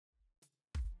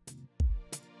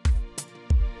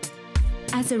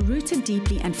As a rooted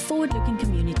deeply and forward-looking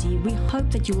community, we hope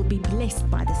that you will be blessed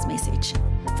by this message.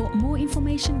 For more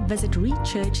information, visit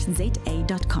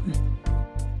rechurchza.com.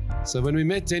 So when we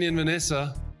met Denny and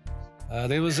Vanessa,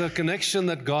 there was a connection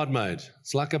that God made.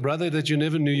 It's like a brother that you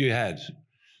never knew you had.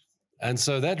 And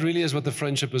so that really is what the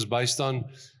friendship is based on.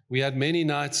 We had many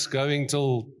nights going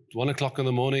till 1 o'clock in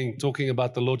the morning, talking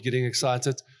about the Lord, getting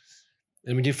excited.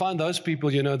 And when you find those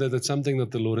people, you know that it's something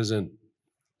that the Lord is in.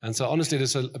 And so honestly,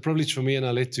 it's a privilege for me and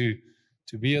Alette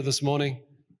to be here this morning,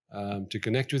 to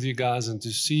connect with you guys and to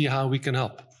see how we can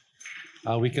help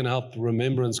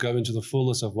remembrance go into the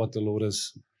fullness of what the Lord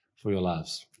is for your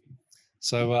lives.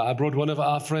 So I brought one of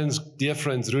our friends, dear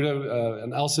friends, Rudo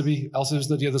and Elsaby.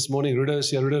 Elsaby's not here this morning. Rudo is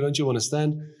here. Rudo, don't you want to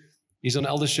stand? He's on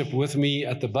eldership with me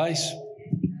at the base,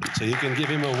 so you can give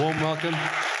him a warm welcome.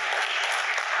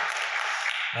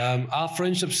 Our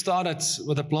friendship started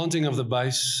with the planting of the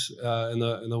base in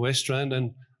the West Rand,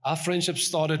 and our friendship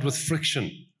started with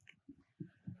friction.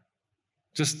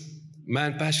 Just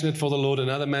man passionate for the Lord,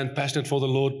 another man passionate for the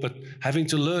Lord, but having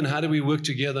to learn how do we work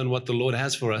together and what the Lord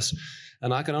has for us.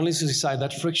 And I can honestly say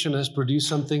that friction has produced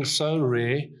something so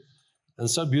rare and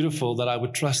so beautiful that I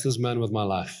would trust this man with my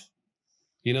life.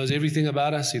 He knows everything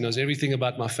about us. He knows everything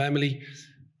about my family.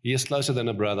 He is closer than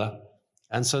a brother.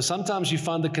 And so sometimes you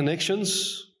find the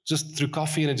connections just through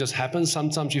coffee and it just happens.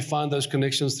 Sometimes you find those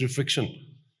connections through friction.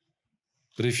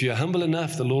 But if you're humble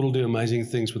enough, the Lord will do amazing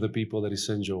things with the people that He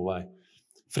sends your way.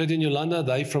 Fred and Yolanda,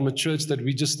 they're from a church that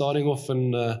we're just starting off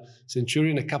in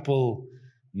Centurion, a couple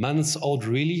months old,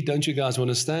 really. Don't you guys want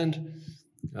to stand?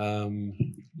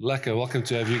 Lekker, welcome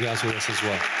to have you guys with us as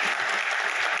well.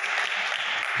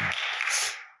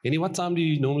 Annie, what time do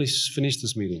you normally finish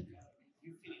this meeting?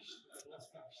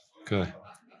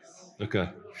 Okay.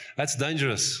 That's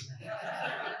dangerous.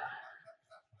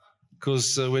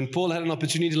 Because when Paul had an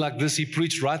opportunity like this, he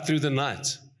preached right through the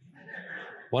night.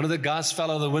 One of the guys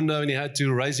fell out of the window and he had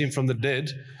to raise him from the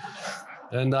dead.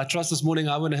 And I trust this morning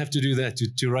I wouldn't have to do that,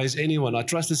 to raise anyone. I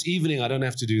trust this evening I don't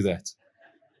have to do that,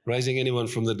 raising anyone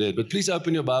from the dead. But please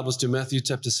open your Bibles to Matthew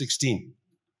chapter 16.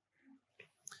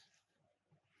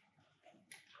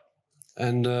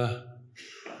 And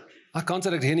I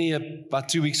contacted Henny about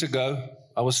 2 weeks ago.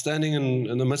 I was standing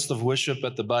in the midst of worship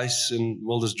at the base in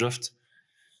Wilders Drift.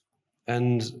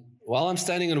 And while I'm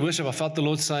standing in worship, I felt the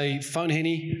Lord say, phone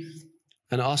Henny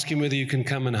and ask him whether you can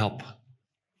come and help.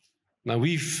 Now,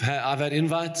 I've had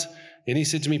invites. Henny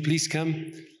said to me, please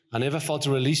come. I never felt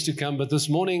a release to come, but this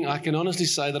morning I can honestly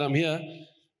say that I'm here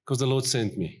because the Lord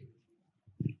sent me.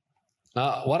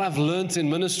 Now, what I've learned in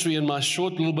ministry, in my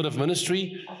short little bit of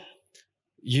ministry,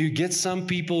 you get some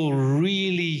people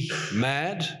really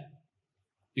mad,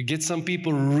 you get some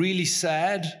people really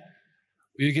sad,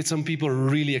 or you get some people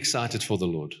really excited for the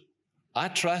Lord. I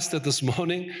trust that this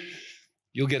morning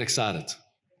you'll get excited.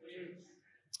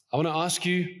 I want to ask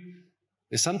you,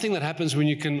 there's something that happens when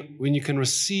you can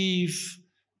receive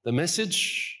the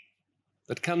message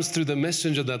that comes through the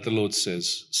messenger that the Lord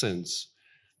sends.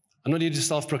 I'm not here to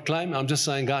self-proclaim. I'm just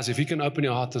saying, guys, if you can open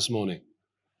your heart this morning,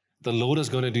 the Lord is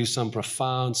going to do some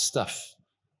profound stuff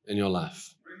in your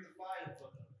life.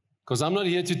 Because I'm not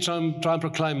here to try and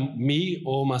proclaim me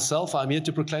or myself. I'm here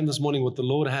to proclaim this morning what the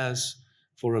Lord has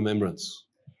for remembrance.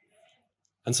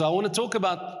 And so I want to talk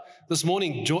about this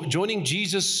morning joining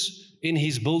Jesus in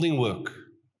His building work.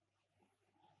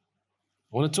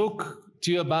 I want to talk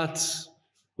to you about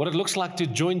what it looks like to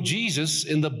join Jesus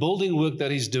in the building work that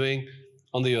He's doing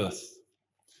on the earth.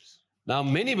 Now,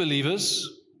 many believers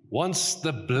wants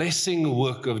the blessing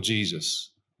work of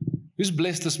Jesus. Who's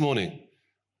blessed this morning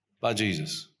by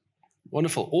Jesus?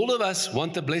 Wonderful. All of us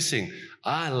want the blessing.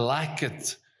 I like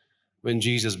it when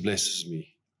Jesus blesses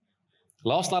me.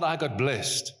 Last night I got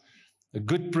blessed. A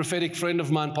good prophetic friend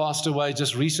of mine passed away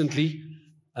just recently,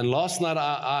 and last night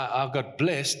I got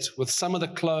blessed with some of the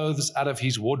clothes out of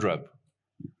his wardrobe.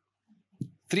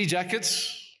 3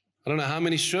 jackets, I don't know how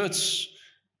many shirts,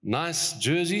 nice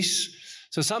jerseys.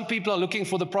 So some people are looking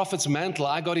for the prophet's mantle.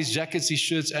 I got his jackets, his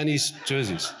shirts, and his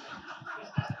jerseys.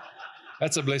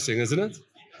 That's a blessing, isn't it?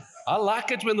 I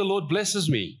like it when the Lord blesses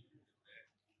me.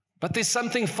 But there's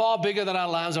something far bigger that our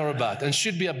lives are about and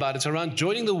should be about. It's around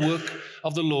joining the work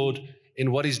of the Lord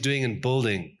in what He's doing in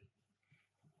building.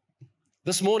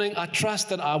 This morning, I trust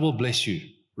that I will bless you.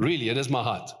 Really, it is my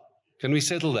heart. Can we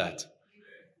settle that?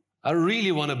 I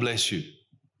really want to bless you.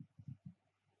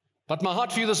 But my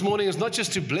heart for you this morning is not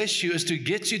just to bless you, it's to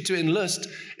get you to enlist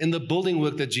in the building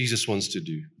work that Jesus wants to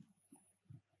do.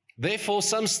 Therefore,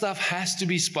 some stuff has to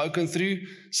be spoken through.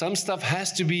 Some stuff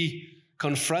has to be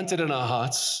confronted in our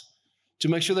hearts to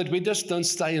make sure that we just don't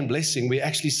stay in blessing. We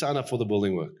actually sign up for the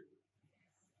building work.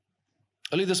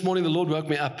 Early this morning, the Lord woke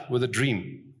me up with a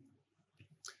dream.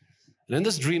 And in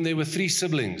this dream, there were 3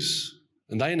 siblings,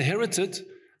 and they inherited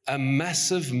a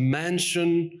massive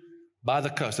mansion by the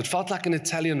coast. It felt like an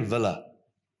Italian villa.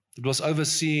 It was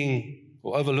overseeing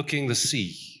or overlooking the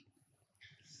sea.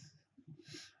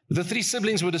 The 3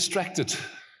 siblings were distracted.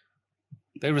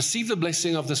 They received the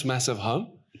blessing of this massive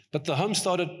home, but the home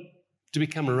started to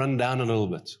become run down a little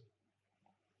bit.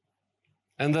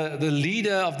 And the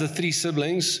leader of the 3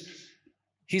 siblings,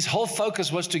 his whole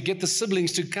focus was to get the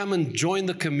siblings to come and join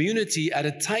the community at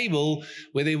a table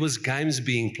where there was games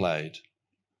being played.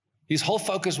 His whole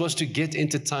focus was to get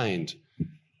entertained.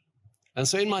 And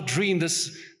so in my dream,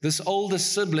 this older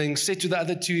sibling said to the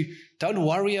other 2, don't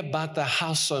worry about the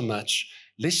house so much.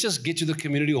 Let's just get to the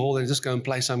community hall and just go and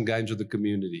play some games with the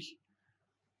community.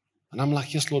 And I'm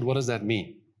like, yes, Lord, what does that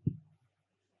mean?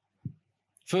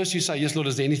 First you say, yes, Lord,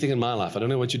 is there anything in my life? I don't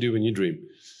know what you do when you dream.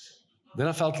 Then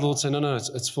I felt the Lord say, no,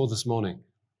 it's for this morning.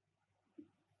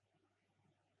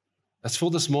 It's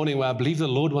for this morning where I believe the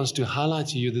Lord wants to highlight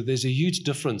to you that there's a huge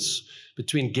difference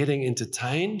between getting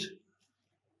entertained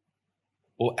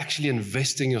or actually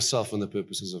investing yourself in the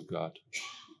purposes of God.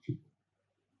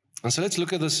 And so let's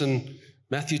look at this in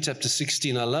Matthew chapter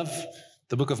 16. I love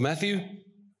the book of Matthew.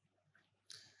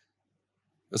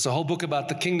 It's a whole book about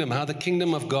the kingdom, how the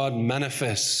kingdom of God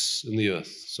manifests in the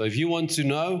earth. So if you want to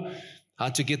know how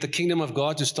to get the kingdom of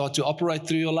God to start to operate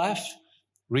through your life,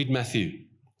 read Matthew.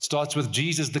 It starts with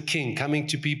Jesus the King coming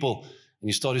to people, and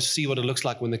you start to see what it looks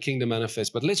like when the kingdom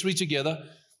manifests. But let's read together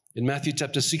in Matthew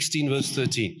chapter 16, verse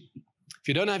 13. If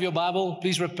you don't have your Bible,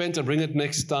 please repent and bring it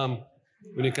next time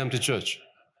when you come to church.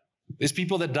 There's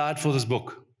people that died for this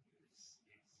book.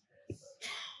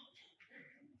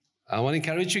 I want to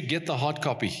encourage you, get the hard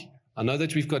copy. I know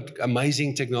that we've got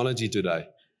amazing technology today.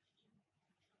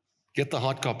 Get the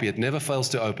hard copy. It never fails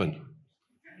to open.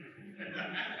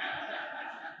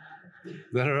 Is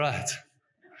that all right?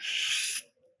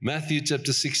 Matthew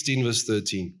chapter 16, verse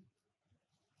 13.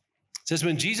 It says,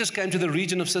 when Jesus came to the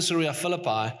region of Caesarea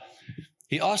Philippi,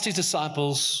 he asked his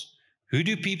disciples, who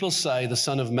do people say the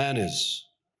Son of Man is?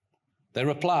 They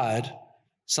replied,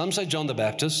 some say John the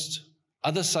Baptist,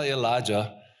 others say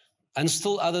Elijah, and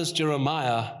still others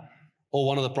Jeremiah or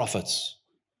one of the prophets.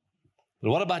 But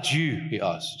what about you, he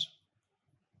asked.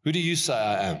 Who do you say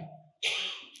I am?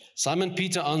 Simon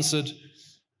Peter answered,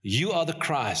 you are the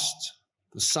Christ,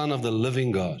 the Son of the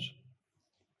living God.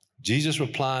 Jesus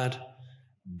replied,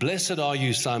 blessed are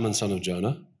you, Simon, son of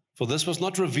Jonah, for this was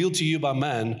not revealed to you by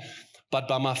man, but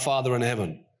by my Father in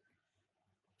heaven.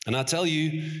 And I tell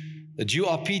you that you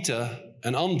are Peter,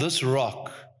 and on this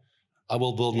rock I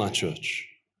will build my church,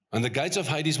 and the gates of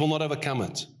Hades will not overcome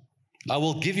it. I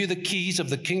will give you the keys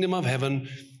of the kingdom of heaven.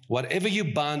 Whatever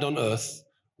you bind on earth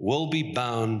will be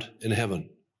bound in heaven.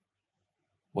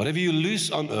 Whatever you loose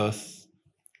on earth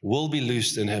will be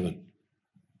loosed in heaven.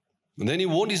 And then he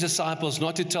warned his disciples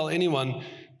not to tell anyone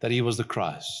that he was the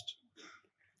Christ.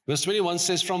 Verse 21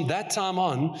 says, from that time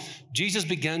on, Jesus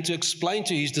began to explain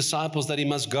to his disciples that he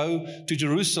must go to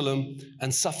Jerusalem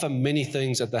and suffer many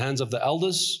things at the hands of the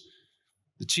elders,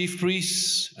 the chief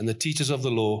priests, and the teachers of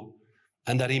the law,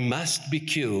 and that he must be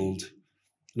killed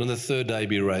and on the 3rd day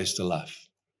be raised to life.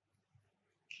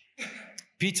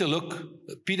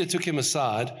 Peter took him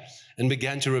aside and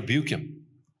began to rebuke him.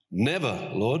 Never,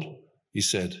 Lord, he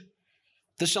said.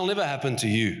 This shall never happen to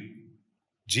you.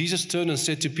 Jesus turned and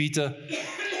said to Peter,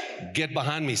 get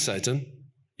behind me, Satan.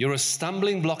 You're a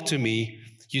stumbling block to me.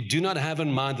 You do not have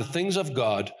in mind the things of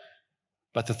God,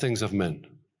 but the things of men.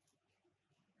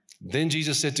 Then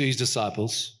Jesus said to his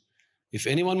disciples, if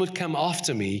anyone would come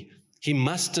after me, he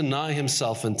must deny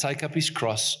himself and take up his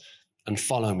cross and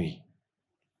follow me.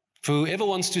 For whoever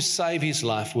wants to save his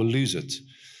life will lose it,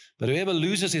 but whoever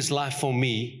loses his life for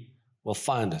me will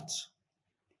find it.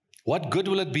 What good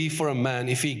will it be for a man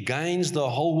if he gains the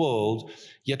whole world,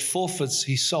 yet forfeits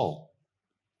his soul?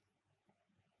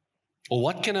 Or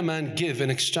what can a man give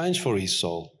in exchange for his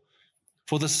soul?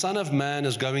 For the Son of Man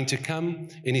is going to come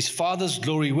in his Father's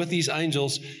glory with his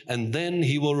angels, and then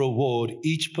he will reward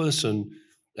each person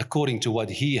according to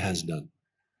what he has done.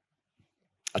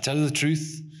 I tell you the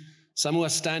truth, some who are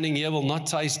standing here will not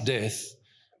taste death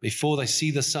before they see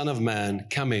the Son of Man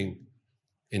coming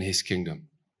in his kingdom.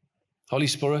 Holy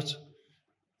Spirit,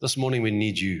 this morning we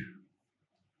need you.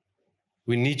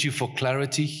 We need you for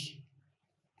clarity.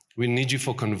 We need you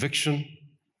for conviction.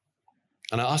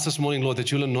 And I ask this morning, Lord, that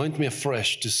you'll anoint me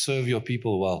afresh to serve your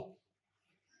people well.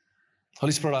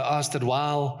 Holy Spirit, I ask that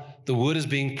while the word is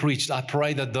being preached, I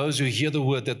pray that those who hear the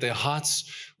word, that their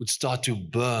hearts would start to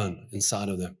burn inside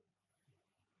of them.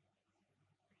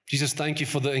 Jesus, thank you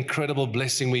for the incredible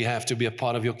blessing we have to be a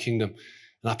part of your kingdom.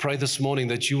 And I pray this morning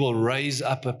that you will raise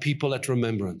up a people at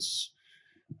Remembrance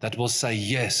that will say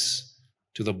yes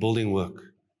to the building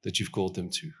work that you've called them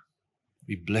to.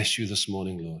 We bless you this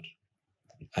morning, Lord.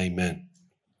 Amen.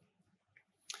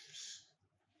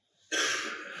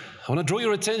 I want to draw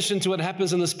your attention to what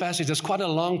happens in this passage. It's quite a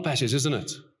long passage, isn't it?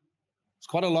 It's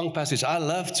quite a long passage. I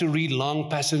love to read long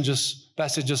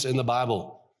passages in the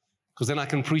Bible because then I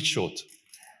can preach short.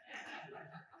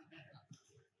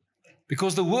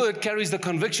 Because the Word carries the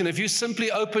conviction. If you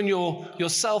simply open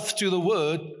yourself to the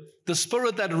Word, the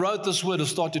Spirit that wrote this Word will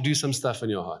start to do some stuff in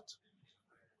your heart.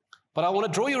 But I want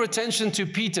to draw your attention to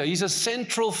Peter. He's a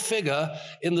central figure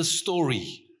in the story.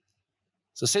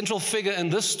 He's a central figure in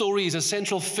this story. He's a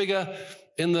central figure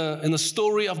in the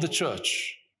story of the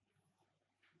church.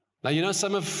 Now, you know,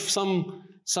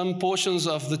 some portions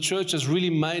of the church has really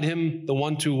made him the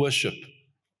one to worship.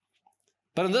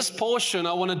 But in this portion,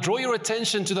 I want to draw your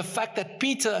attention to the fact that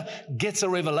Peter gets a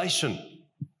revelation.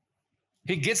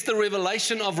 He gets the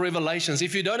revelation of revelations.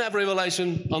 If you don't have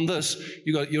revelation on this,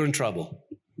 you're in trouble.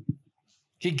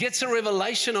 He gets a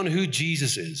revelation on who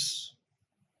Jesus is.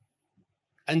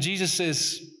 And Jesus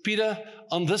says, Peter,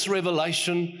 on this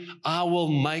revelation, I will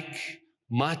make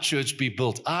my church be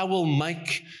built. I will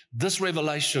make this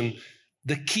revelation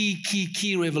the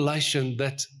key revelation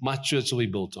that my church will be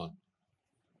built on.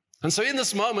 And so in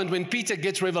this moment, when Peter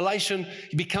gets revelation,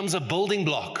 he becomes a building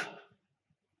block.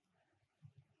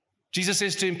 Jesus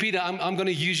says to him, Peter, I'm going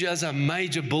to use you as a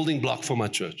major building block for my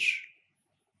church.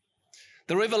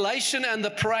 The revelation and the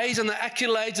praise and the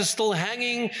accolades are still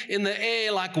hanging in the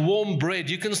air like warm bread.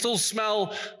 You can still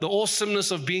smell the awesomeness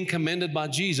of being commended by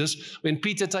Jesus when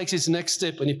Peter takes his next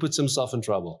step and he puts himself in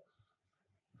trouble.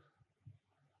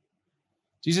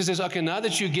 Jesus says, okay, now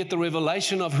that you get the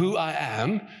revelation of who I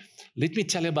am, let me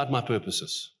tell you about my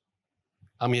purposes.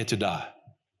 I'm here to die.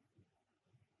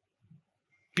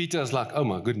 Peter's like, oh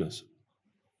my goodness,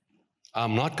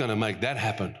 I'm not going to make that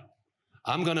happen.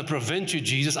 I'm going to prevent you,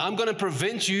 Jesus. I'm going to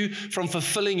prevent you from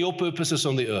fulfilling your purposes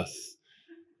on the earth.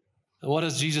 And what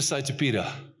does Jesus say to Peter?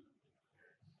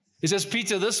 He says,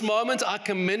 Peter, this moment I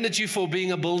commended you for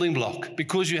being a building block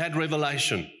because you had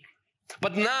revelation.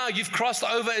 But now you've crossed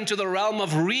over into the realm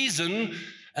of reason,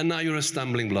 and now you're a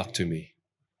stumbling block to me.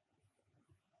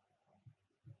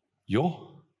 You're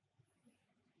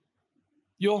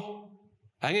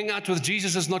hanging out with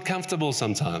Jesus is not comfortable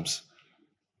sometimes.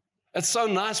 It's so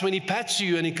nice when he pats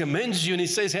you and he commends you and he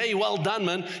says, hey, well done,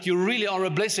 man. You really are a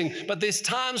blessing. But there's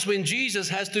times when Jesus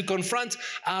has to confront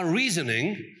our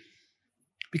reasoning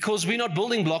because we're not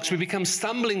building blocks. We become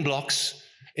stumbling blocks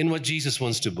in what Jesus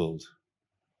wants to build.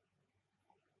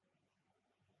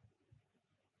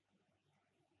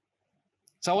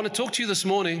 So I want to talk to you this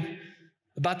morning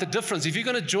about the difference. If you're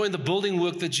going to join the building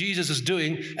work that Jesus is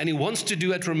doing and he wants to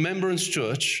do at Remembrance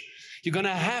Church, you're going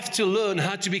to have to learn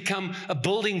how to become a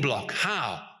building block.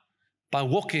 How? By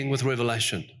walking with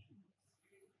revelation.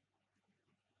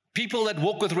 People that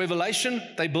walk with revelation,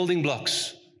 they're building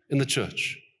blocks in the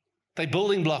church. They're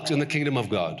building blocks in the kingdom of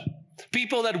God.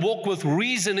 People that walk with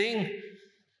reasoning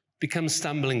become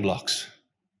stumbling blocks.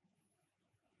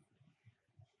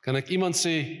 Kan ek iemand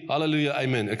sê, hallelujah,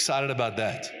 amen, excited about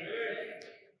that?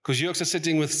 Because you're also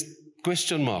sitting with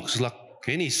question marks, like,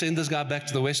 Kenny, send this guy back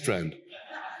to the West Rand.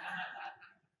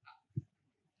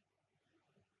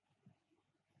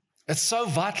 It's so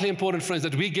vitally important, friends,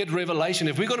 that we get revelation.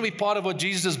 If we're going to be part of what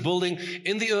Jesus is building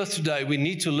in the earth today, we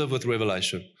need to live with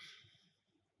revelation.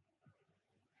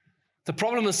 The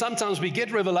problem is sometimes we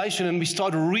get revelation and we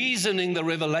start reasoning the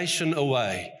revelation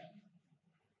away.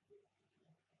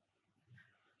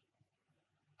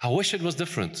 I wish it was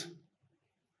different,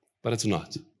 but it's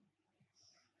not.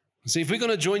 See, if we're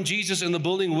going to join Jesus in the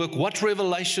building work, what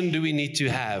revelation do we need to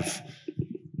have?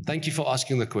 Thank you for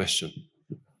asking the question.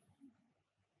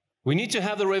 We need to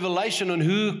have the revelation on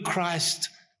who Christ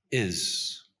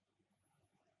is.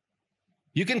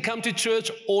 You can come to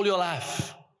church all your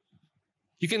life.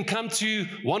 You can come to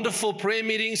wonderful prayer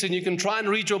meetings and you can try and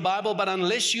read your Bible, but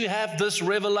unless you have this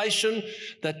revelation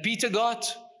that Peter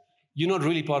got, you're not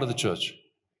really part of the church.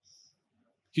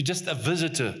 You're just a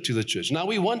visitor to the church. Now,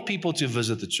 we want people to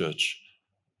visit the church,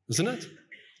 isn't it?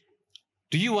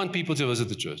 Do you want people to visit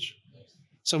the church?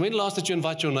 So when last did you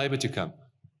invite your neighbor to come?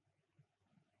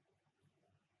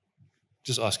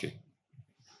 Just asking.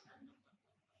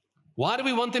 Why do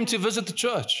we want them to visit the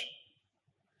church?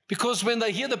 Because when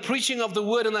they hear the preaching of the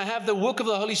word and they have the work of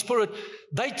the Holy Spirit,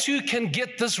 they too can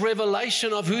get this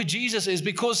revelation of who Jesus is.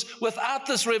 Because without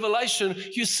this revelation,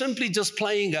 you're simply just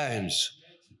playing games.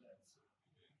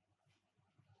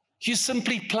 You're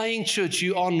simply playing church.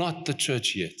 You are not the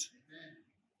church yet.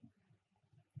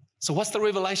 So what's the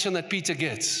revelation that Peter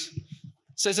gets? It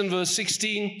says in verse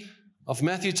 16 of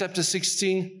Matthew chapter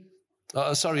 16,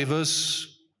 verse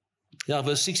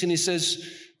 16, he says,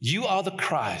 you are the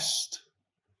Christ,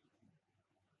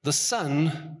 the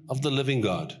Son of the living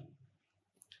God.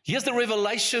 Here's the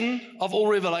revelation of all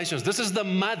revelations. This is the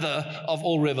mother of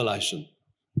all revelation.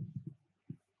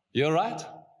 You're right?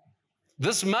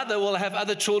 This mother will have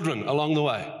other children along the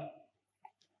way.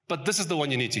 But this is the one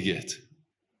you need to get.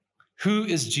 Who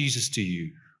is Jesus to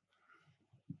you?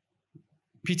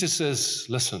 Peter says,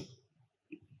 listen,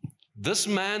 this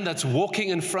man that's walking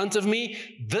in front of me,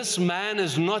 this man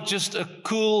is not just a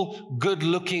cool,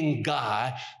 good-looking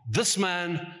guy. This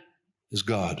man is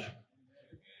God.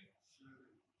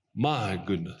 My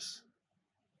goodness.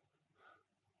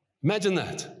 Imagine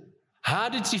that. How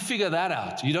did he figure that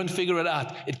out? You don't figure it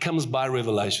out. It comes by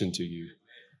revelation to you.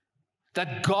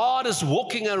 That God is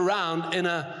walking around in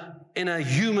a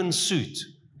human suit.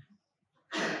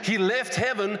 He left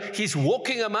heaven, he's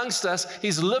walking amongst us,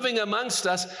 he's living amongst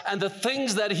us, and the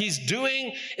things that he's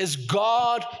doing is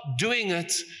God doing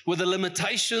it with the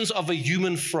limitations of a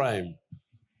human frame,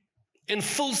 in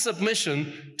full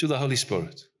submission to the Holy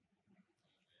Spirit.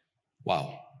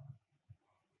 Wow.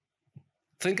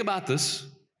 Think about this.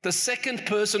 The second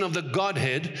person of the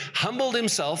Godhead humbled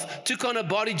himself, took on a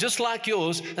body just like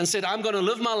yours, and said, I'm going to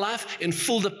live my life in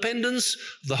full dependence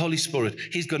of the Holy Spirit.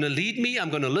 He's going to lead me, I'm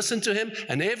going to listen to him,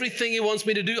 and everything he wants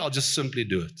me to do, I'll just simply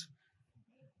do it.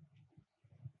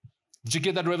 Did you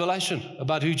get that revelation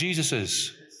about who Jesus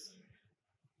is?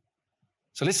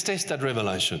 So let's test that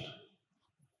revelation.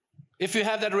 If you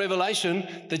have that revelation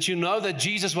that you know that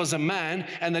Jesus was a man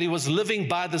and that he was living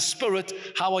by the Spirit,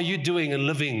 how are you doing in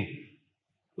living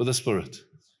with the Spirit?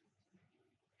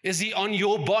 Is he on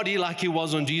your body like he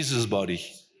was on Jesus' body?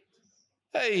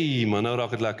 Hey, man, nou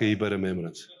raak het lekker hier by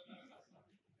remembrance.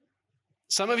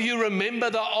 Some of you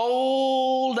remember the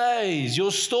old days.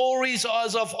 Your stories are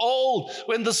as of old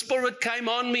when the Spirit came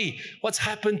on me. What's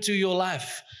happened to your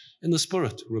life in the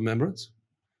Spirit? Remembrance.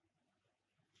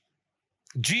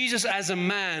 Jesus as a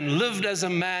man, lived as a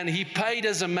man, he paid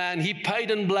as a man, he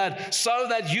paid in blood so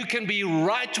that you can be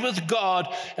right with God.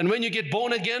 And when you get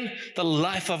born again, the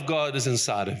life of God is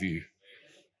inside of you.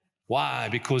 Why?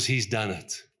 Because he's done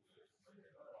it.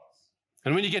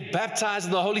 And when you get baptized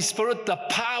in the Holy Spirit, the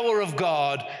power of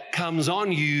God comes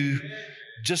on you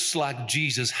just like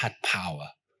Jesus had power.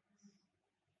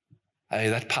 Hey,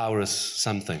 that power is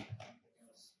something.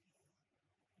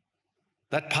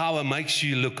 That power makes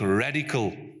you look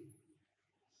radical,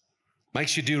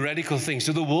 makes you do radical things.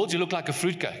 To the world, you look like a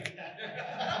fruitcake.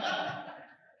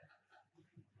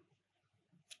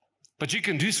 But you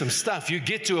can do some stuff. You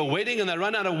get to a wedding and they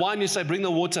run out of wine, you say, bring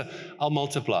the water, I'll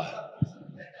multiply.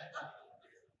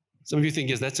 Some of you think,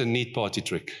 yes, that's a neat party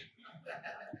trick.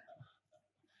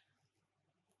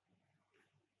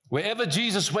 Wherever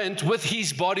Jesus went with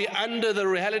his body under the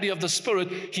reality of the Spirit,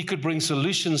 he could bring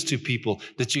solutions to people.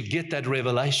 Did you get that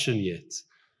revelation yet?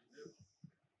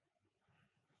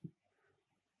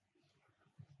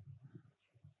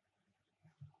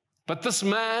 But this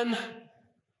man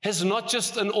is not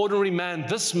just an ordinary man.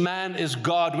 This man is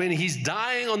God. When he's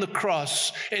dying on the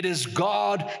cross, it is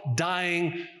God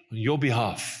dying on your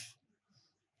behalf.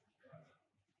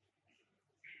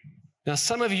 Now,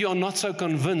 some of you are not so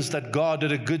convinced that God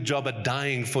did a good job at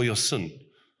dying for your sin.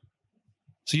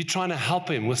 So you're trying to help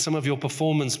him with some of your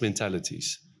performance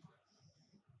mentalities.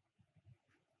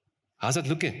 How's it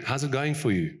looking? How's it going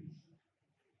for you?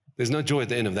 There's no joy at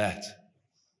the end of that.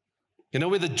 You know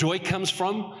where the joy comes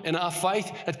from in our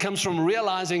faith? It comes from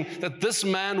realizing that this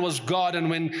man was God, and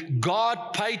when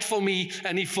God paid for me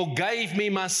and he forgave me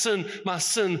my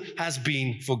sin has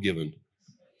been forgiven.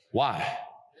 Why?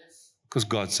 Because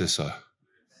God says so.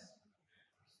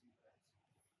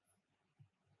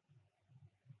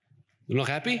 You're not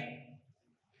happy?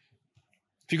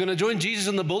 If you're going to join Jesus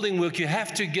in the building work, you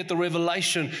have to get the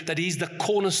revelation that he's the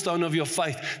cornerstone of your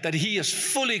faith, that he is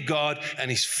fully God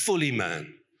and he's fully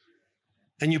man.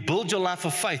 And you build your life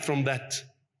of faith from that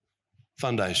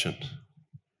foundation.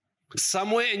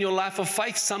 Somewhere in your life of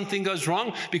faith, something goes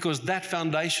wrong because that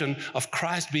foundation of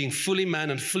Christ being fully man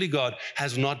and fully God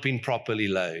has not been properly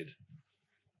laid.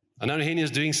 I know Henny is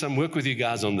doing some work with you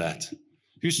guys on that.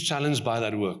 Who's challenged by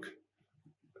that work?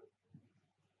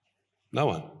 No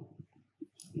one.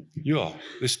 You are.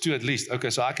 There's two at least.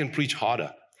 Okay, so I can preach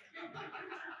harder.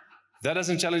 If that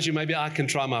doesn't challenge you, maybe I can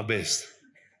try my best.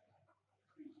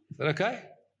 Is that okay?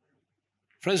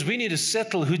 Friends, we need to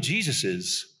settle who Jesus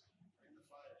is.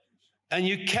 And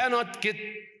you cannot get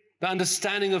The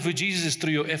understanding of who Jesus is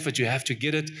through your effort, you have to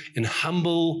get it in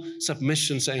humble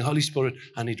submission, saying, Holy Spirit,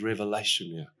 I need revelation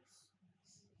here.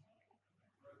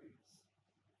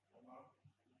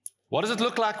 What does it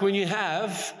look like when you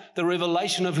have the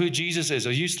revelation of who Jesus is?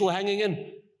 Are you still hanging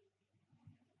in?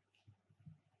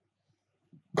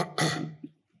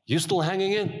 You still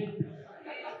hanging in?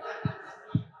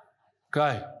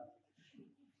 Okay.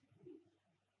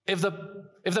 If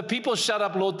the people shut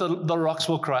up, Lord, the rocks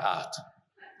will cry out.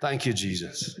 Thank you,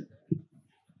 Jesus.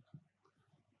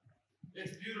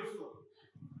 It's beautiful.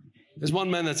 There's one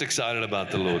man that's excited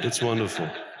about the Lord. It's wonderful.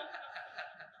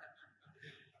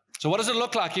 So what does it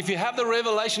look like? If you have the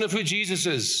revelation of who Jesus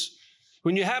is,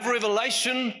 when you have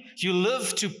revelation, you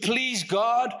live to please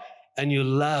God and you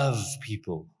love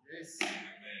people. Yes.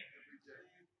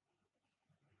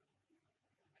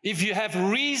 If you have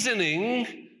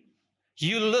reasoning,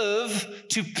 you live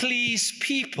to please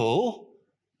people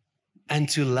and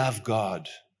to love God.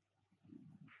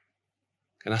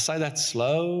 Can I say that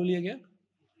slowly again?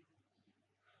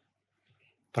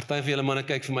 Party van julle manne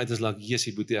kyk vir my, dit is like,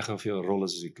 Jessie, boetie, ek gaan vir jou rol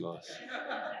as ek klaar is.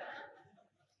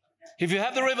 If you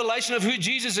have the revelation of who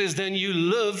Jesus is, then you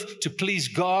live to please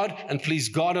God and please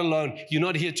God alone. You're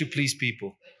not here to please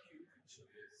people.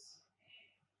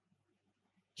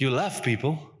 You love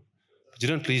people, but you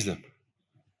don't please them.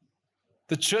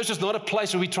 The church is not a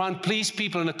place where we try and please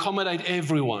people and accommodate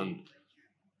everyone.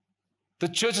 The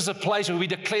church is a place where we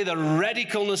declare the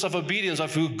radicalness of obedience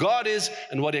of who God is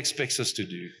and what He expects us to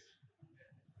do.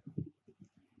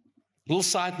 Little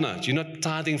side note, you're not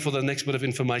tithing for the next bit of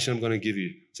information I'm going to give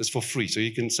you. It's just for free, so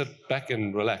you can sit back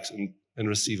and relax and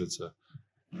receive it, sir.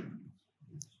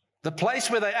 The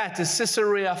place where they're at is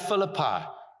Caesarea Philippi.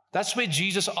 That's where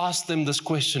Jesus asked them this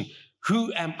question,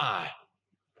 who am I?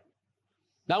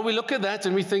 Now we look at that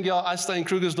and we think, yeah, I stay in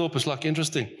Krugersdorp, it's like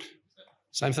interesting.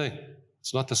 Same thing.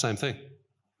 It's not the same thing.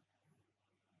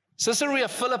 Caesarea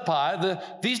Philippi,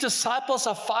 these disciples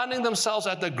are finding themselves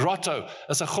at the grotto,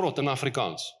 as a grot in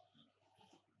Afrikaans,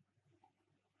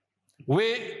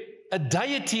 where a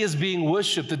deity is being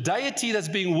worshipped. The deity that's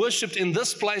being worshipped in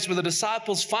this place where the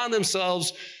disciples find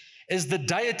themselves is the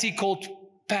deity called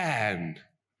Pan.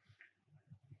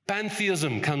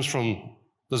 Pantheism comes from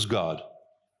this God.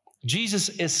 Jesus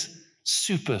is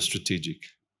super strategic.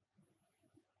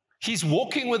 He's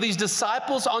walking with his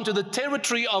disciples onto the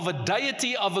territory of a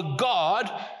deity, of a God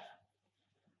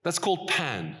that's called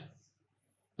Pan.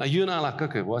 Now you and I are like,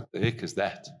 okay, what the heck is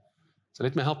that? So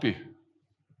let me help you.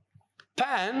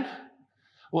 Pan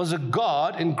was a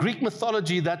god in Greek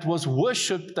mythology that was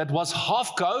worshipped, that was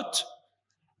half goat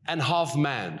and half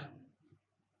man.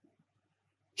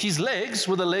 His legs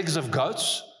were the legs of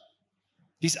goats.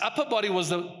 His upper body was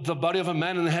the body of a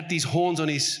man and had these horns on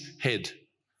his head.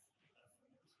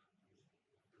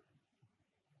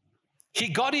 He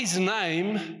got his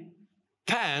name,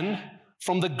 Pan,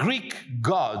 from the Greek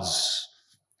gods.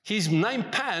 His name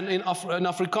Pan in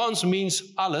Afrikaans means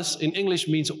alles, in English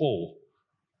means all.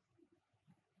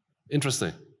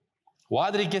 Interesting.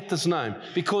 Why did he get this name?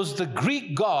 Because the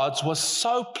Greek gods were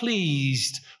so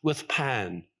pleased with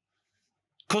Pan.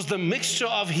 Because the mixture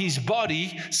of his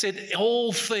body said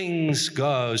all things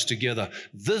goes together.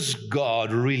 This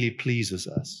God really pleases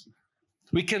us.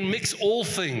 We can mix all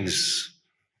things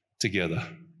together.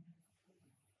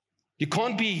 You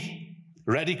can't be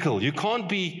radical. You can't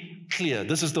be clear.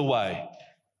 This is the way.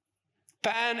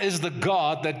 Pan is the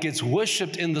God that gets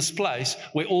worshipped in this place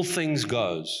where all things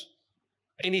goes.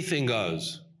 Anything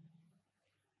goes.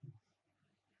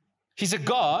 He's a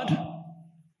God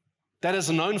that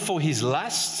is known for his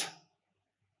lust,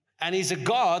 and he's a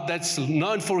God that's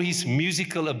known for his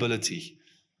musical ability.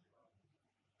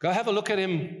 Go have a look at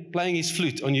him playing his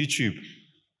flute on YouTube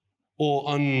or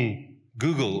on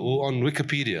Google or on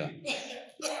Wikipedia.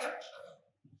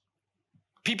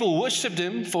 People worshipped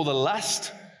him for the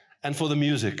lust and for the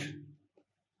music.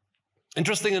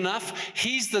 Interesting enough,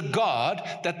 he's the God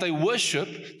that they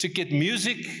worship to get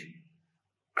music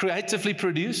creatively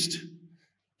produced,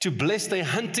 to bless their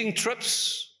hunting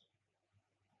trips.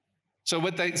 So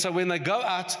when they go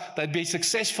out, they'd be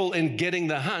successful in getting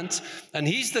the hunt. And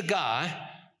he's the guy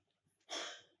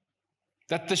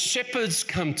that the shepherds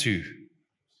come to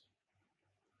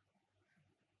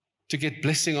get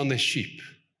blessing on their sheep.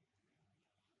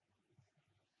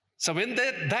 So when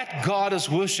that God is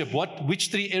worshipped, which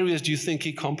three areas do you think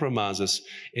he compromises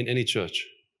in any church?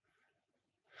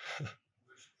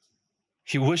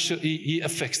 He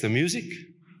affects the music,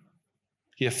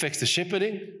 he affects the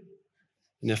shepherding,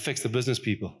 and he affects the business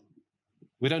people.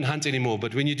 We don't hunt anymore,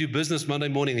 but when you do business Monday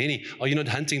morning, are you not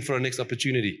hunting for a next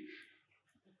opportunity?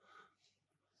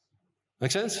 Make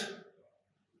sense?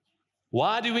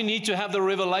 Why do we need to have the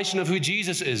revelation of who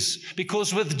Jesus is?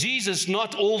 Because with Jesus,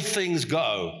 not all things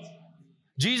go.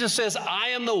 Jesus says, I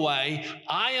am the way,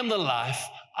 I am the life,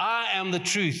 I am the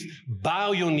truth.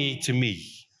 Bow your knee to me.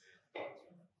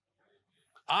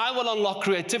 I will unlock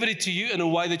creativity to you in a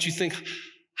way that you think,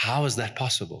 how is that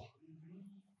possible?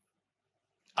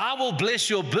 I will bless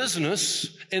your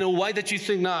business in a way that you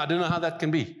think, no, I don't know how that can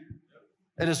be.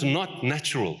 It is not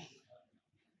natural.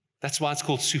 That's why it's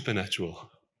called supernatural.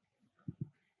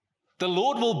 The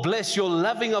Lord will bless your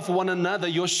loving of one another,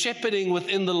 your shepherding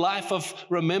within the life of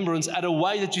remembrance at a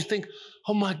way that you think,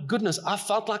 oh my goodness, I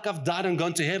felt like I've died and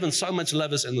gone to heaven. So much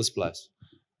love is in this place.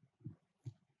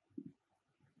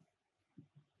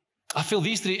 I feel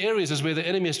these three areas is where the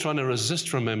enemy is trying to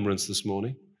resist remembrance this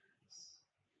morning.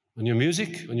 On your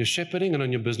music, on your shepherding, and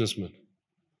on your businessman.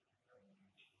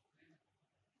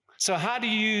 So how do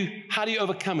you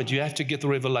overcome it? You have to get the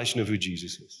revelation of who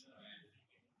Jesus is.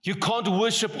 You can't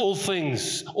worship all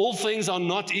things. All things are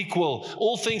not equal.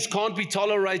 All things can't be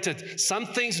tolerated. Some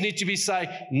things need to be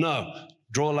said, no,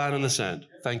 draw a line in the sand.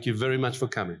 Thank you very much for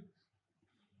coming.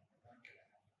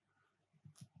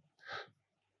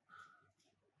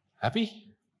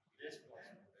 Happy?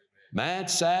 Mad,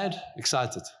 sad,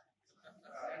 excited?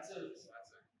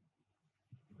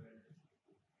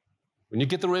 When you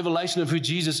get the revelation of who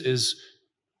Jesus is,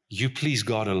 you please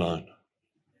God alone.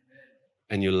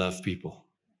 And you love people.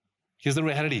 Here's the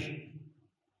reality.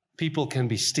 People can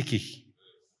be sticky.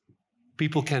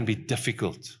 People can be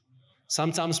difficult.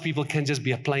 Sometimes people can just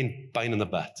be a plain pain in the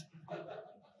butt.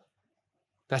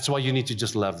 That's why you need to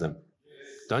just love them.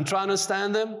 Don't try and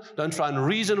understand them. Don't try and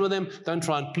reason with them. Don't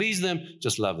try and please them.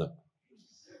 Just love them.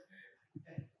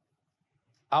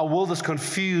 Our world is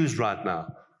confused right now.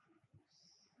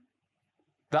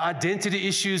 The identity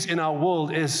issues in our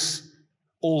world is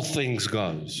all things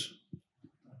goes.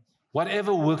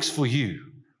 Whatever works for you.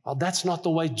 Well, that's not the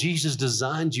way Jesus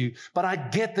designed you, but I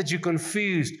get that you're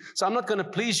confused. So I'm not going to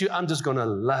please you. I'm just going to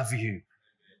love you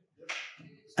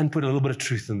and put a little bit of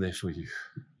truth in there for you.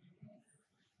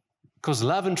 Because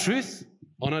love and truth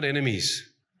are not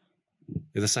enemies.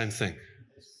 They're the same thing.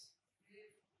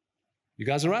 You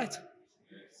guys all right?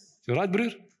 You all right,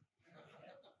 broer?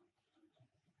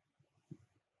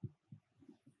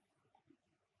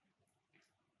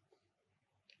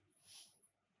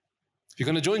 If you're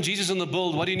going to join Jesus in the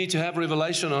build, what do you need to have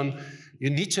revelation on?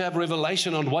 You need to have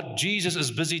revelation on what Jesus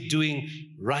is busy doing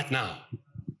right now.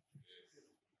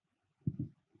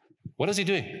 What is he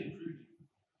doing?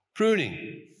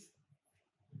 Pruning.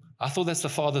 I thought that's the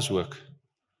Father's work.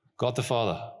 God the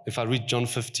Father. If I read John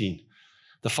 15,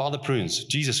 the Father prunes.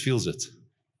 Jesus feels it.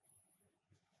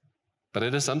 But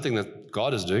it is something that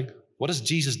God is doing. What is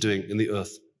Jesus doing in the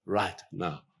earth right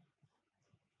now?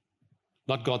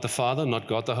 Not God the Father, not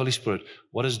God the Holy Spirit.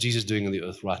 What is Jesus doing in the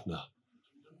earth right now?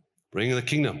 Bringing the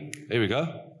kingdom. There we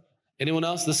go. Anyone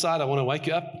else this side? I want to wake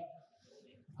you up.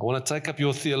 I want to take up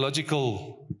your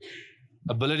theological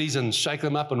abilities and shake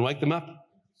them up and wake them up.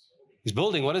 He's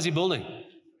building. What is he building?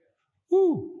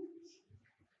 Woo.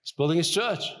 He's building his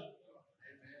church.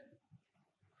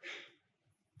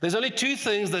 There's only two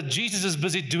things that Jesus is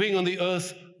busy doing on the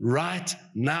earth right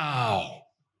now.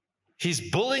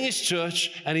 He's building his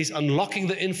church and he's unlocking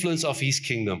the influence of his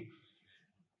kingdom.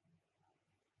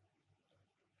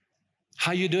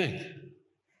 How are you doing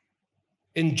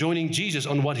in joining Jesus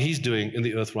on what he's doing in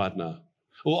the earth right now?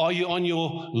 Or are you on your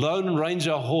Lone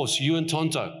Ranger horse, you and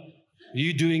Tonto? Are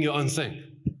you doing your own thing?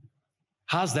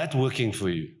 How's that working for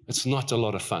you? It's not a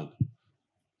lot of fun.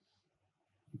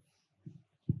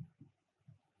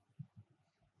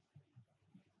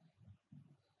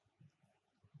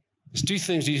 There's two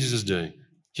things Jesus is doing.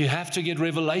 You have to get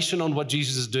revelation on what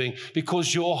Jesus is doing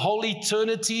because your whole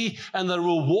eternity and the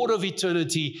reward of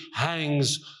eternity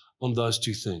hangs on those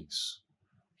two things.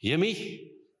 Hear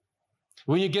me?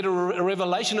 When you get a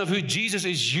revelation of who Jesus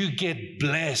is, you get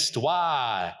blessed.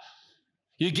 Why?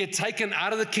 You get taken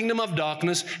out of the kingdom of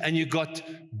darkness and you got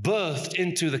birthed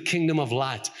into the kingdom of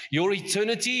light. Your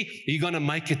eternity, you're going to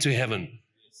make it to heaven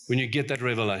when you get that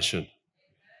revelation.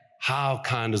 How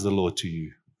kind is the Lord to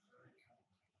you?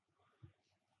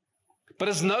 But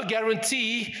it's no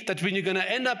guarantee that when you're going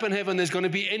to end up in heaven, there's going to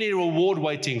be any reward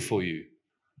waiting for you.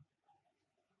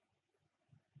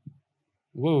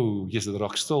 Whoa, yes, the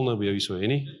rock still no by so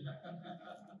any.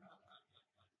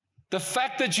 The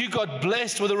fact that you got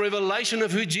blessed with a revelation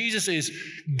of who Jesus is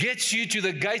gets you to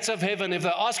the gates of heaven. If they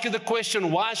ask you the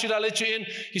question, why should I let you in?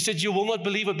 You said, you will not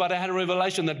believe it, but I had a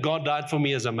revelation that God died for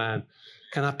me as a man.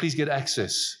 Can I please get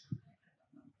access?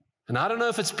 And I don't know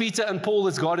if it's Peter and Paul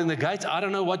that's guarding the gates. I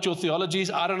don't know what your theology is.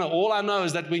 I don't know. All I know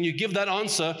is that when you give that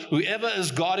answer, whoever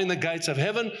is guarding the gates of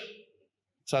heaven,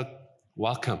 so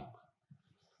welcome,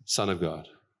 Son of God,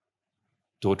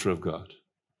 daughter of God.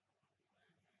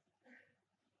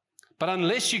 But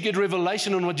unless you get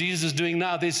revelation on what Jesus is doing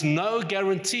now, there's no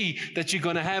guarantee that you're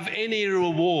going to have any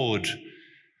reward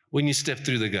when you step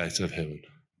through the gates of heaven.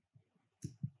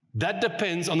 That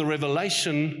depends on the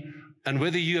revelation and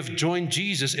whether you have joined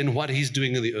Jesus in what he's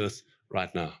doing in the earth right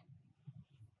now.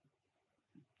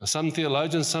 Now, some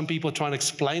theologians, some people try and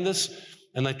explain this,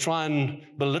 and they try and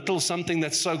belittle something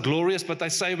that's so glorious, but they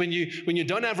say when you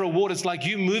don't have reward, it's like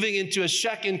you moving into a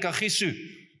shack in Kagiso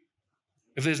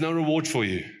if there's no reward for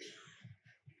you.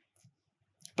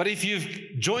 But if you've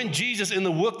joined Jesus in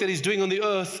the work that he's doing on the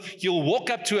earth, you'll walk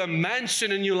up to a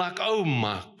mansion and you're like, oh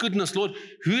my goodness, Lord,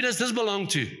 who does this belong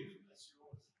to?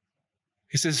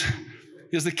 He says,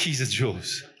 here's the keys, it's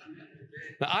yours.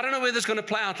 Now, I don't know whether it's going to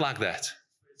play out like that.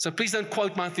 So please don't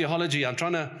quote my theology. I'm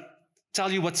trying to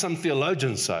tell you what some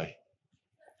theologians say.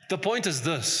 The point is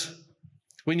this.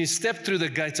 When you step through the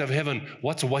gates of heaven,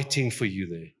 what's waiting for you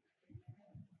there?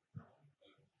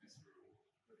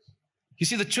 You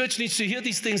see, the church needs to hear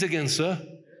these things again, sir.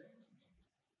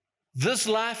 This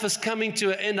life is coming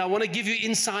to an end. I want to give you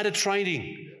insider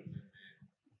trading.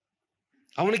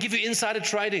 I want to give you insider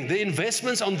trading. The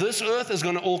investments on this earth is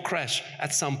going to all crash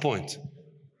at some point.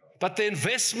 But the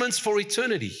investments for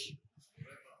eternity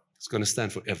is going to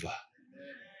stand forever.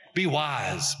 Be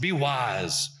wise. Be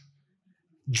wise.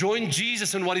 Join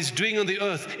Jesus in what he's doing on the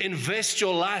earth. Invest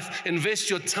your life. Invest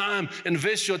your time.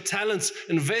 Invest your talents.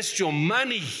 Invest your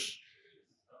money.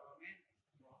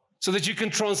 So that you can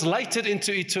translate it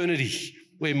into eternity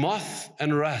where moth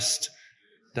and rust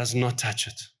does not touch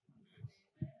it.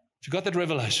 You got that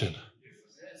revelation?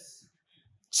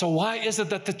 So why is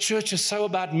it that the church is so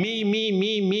about me?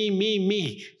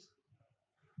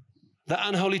 The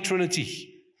unholy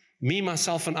trinity. Me,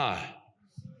 myself, and I.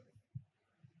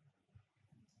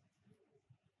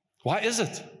 Why is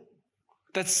it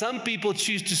that some people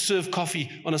choose to serve coffee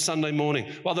on a Sunday morning,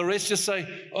 while the rest just say,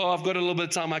 oh, I've got a little bit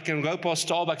of time, I can go past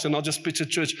Starbucks and I'll just pitch at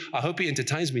church. I hope he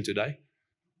entertains me today.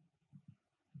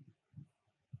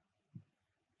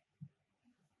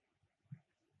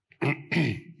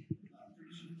 You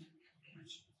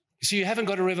see, you haven't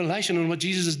got a revelation on what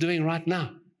Jesus is doing right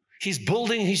now. He's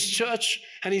building his church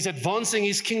and he's advancing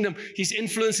his kingdom. He's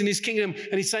influencing his kingdom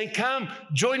and he's saying, come,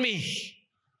 join me.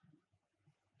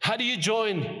 How do you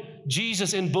join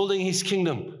Jesus in building his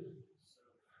kingdom?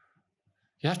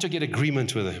 You have to get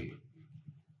agreement with him.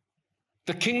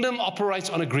 The kingdom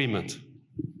operates on agreement.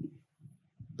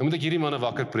 Dan moet ek hierdie manne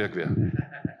wakker preek weer.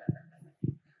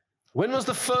 When was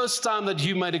the first time that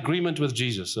you made agreement with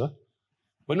Jesus, sir?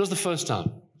 When was the first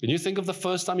time? Can you think of the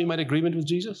first time you made agreement with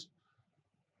Jesus?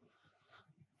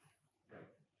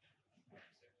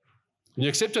 And you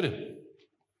accepted him.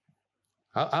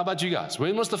 How about you guys?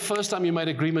 When was the first time you made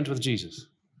agreement with Jesus?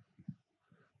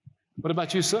 What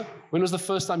about you, sir? When was the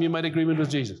first time you made agreement with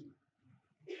Jesus?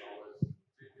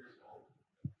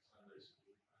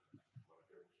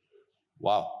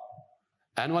 Wow.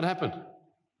 And what happened?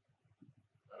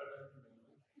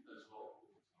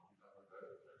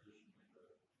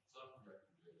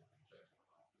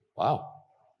 Wow.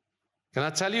 Can I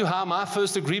tell you how my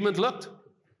first agreement looked?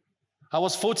 I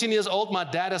was 14 years old. My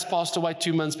dad has passed away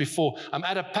 2 months before. I'm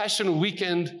at a Passion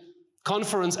Weekend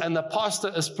conference, and the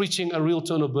pastor is preaching a real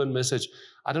turn or burn message.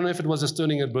 I don't know if it was as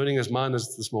turning and burning as mine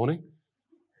is this morning,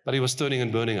 but he was turning and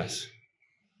burning us.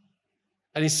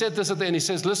 And he said this at the end. He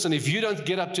says, listen, if you don't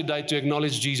get up today to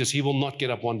acknowledge Jesus, he will not get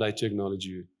up one day to acknowledge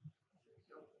you.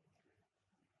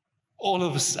 All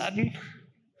of a sudden,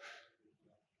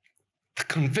 the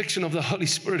conviction of the Holy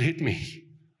Spirit hit me.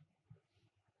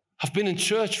 I've been in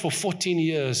church for 14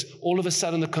 years. All of a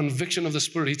sudden, the conviction of the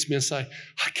Spirit hits me and say,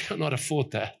 I cannot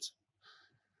afford that.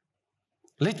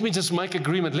 Let me just make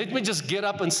agreement. Let me just get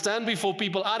up and stand before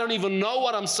people. I don't even know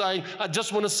what I'm saying. I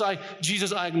just want to say,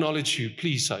 Jesus, I acknowledge you.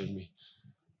 Please save me.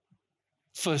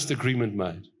 First agreement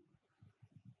made.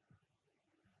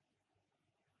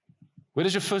 Where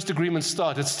does your first agreement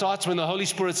start? It starts when the Holy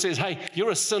Spirit says, hey,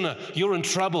 you're a sinner. You're in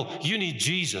trouble. You need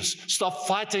Jesus. Stop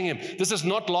fighting him. This is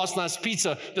not last night's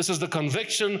pizza. This is the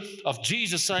conviction of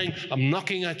Jesus saying, I'm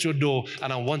knocking at your door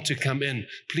and I want to come in.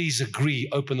 Please agree.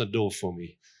 Open the door for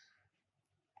me.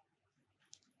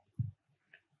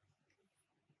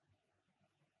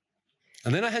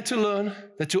 And then I had to learn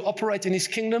that to operate in his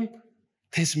kingdom,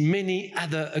 there's many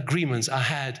other agreements I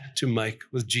had to make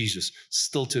with Jesus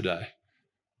still today.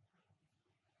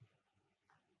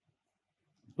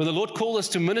 When the Lord called us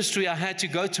to ministry, I had to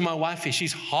go to my wife.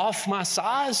 She's half my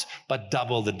size, but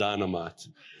double the dynamite.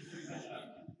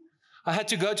 I had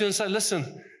to go to her and say,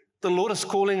 listen, the Lord is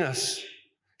calling us.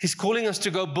 He's calling us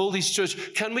to go build His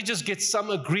church. Can we just get some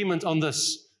agreement on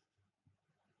this?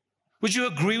 Would you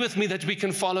agree with me that we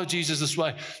can follow Jesus this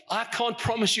way? I can't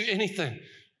promise you anything.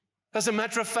 As a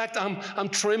matter of fact, I'm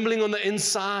trembling on the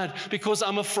inside because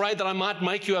I'm afraid that I might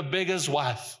make you a beggar's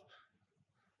wife.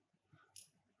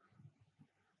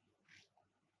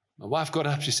 My wife got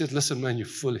up. She said, listen, man, you're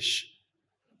foolish.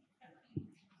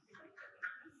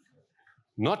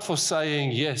 Not for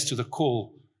saying yes to the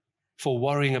call, for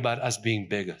worrying about us being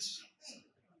beggars.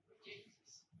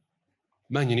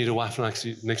 Man, you need a wife next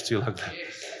to you like that.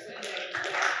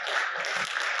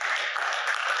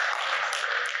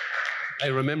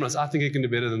 Hey, remember, I think you can do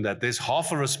better than that. There's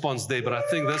half a response there, but I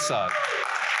think this side.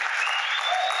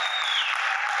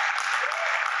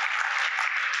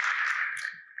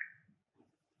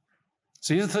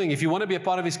 So here's the thing. If you want to be a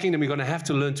part of His kingdom, you're going to have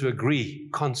to learn to agree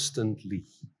constantly.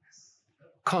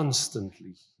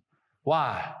 Constantly.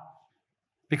 Why?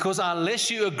 Because unless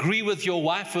you agree with your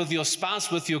wife, with your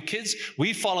spouse, with your kids,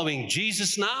 we're following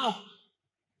Jesus now,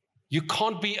 you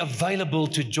can't be available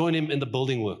to join Him in the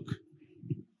building work.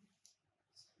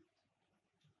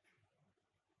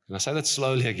 Can I say that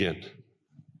slowly again?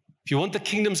 If you want the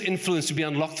kingdom's influence to be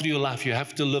unlocked through your life, you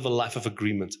have to live a life of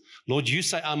agreement. Lord, you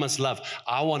say I must love.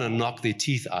 I want to knock their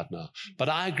teeth out now. But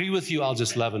I agree with you, I'll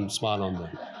just love and smile on them.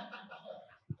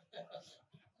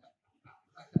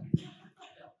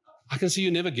 I can see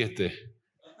you never get there.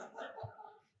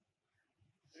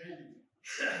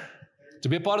 To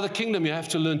be a part of the kingdom, you have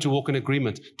to learn to walk in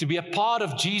agreement. To be a part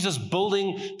of Jesus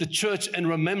building the church in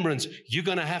remembrance, you're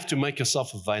going to have to make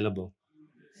yourself available.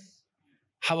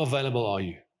 How available are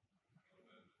you?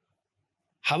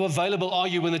 How available are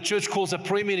you when the church calls a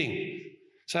prayer meeting?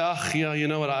 Say, yeah, you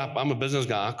know what, I'm a business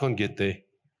guy, I can't get there.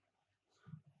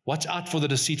 Watch out for the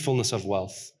deceitfulness of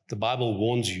wealth. The Bible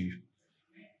warns you.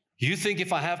 You think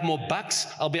if I have more bucks,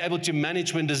 I'll be able to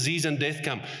manage when disease and death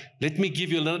come. Let me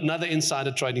give you another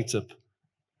insider trading tip.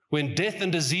 When death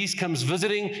and disease comes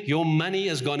visiting, your money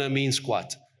is going to mean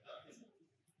squat.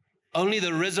 Only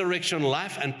the resurrection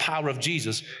life and power of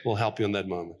Jesus will help you in that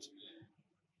moment.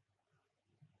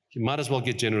 You might as well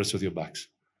get generous with your bucks.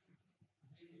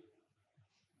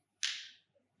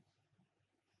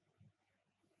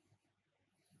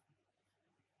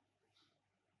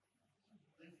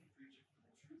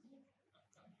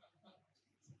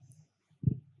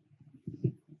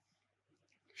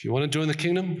 If you want to join the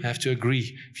kingdom, you have to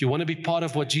agree. If you want to be part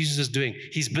of what Jesus is doing,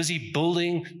 He's busy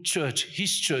building church,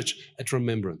 His church at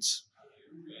remembrance.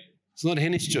 It's not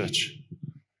Henny's church.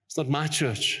 It's not my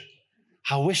church.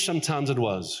 I wish sometimes it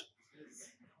was.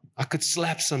 I could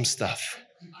slap some stuff.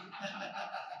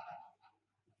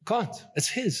 Can't. It's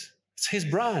His. It's His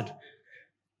bride.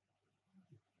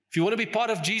 If you want to be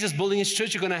part of Jesus building His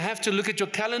church, you're going to have to look at your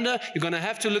calendar. You're going to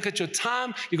have to look at your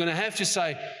time. You're going to have to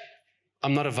say,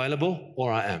 I'm not available,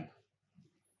 or I am.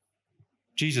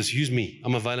 Jesus, use me.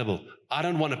 I'm available. I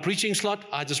don't want a preaching slot.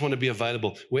 I just want to be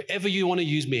available. Wherever you want to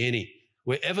use me, Henny.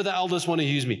 Wherever the elders want to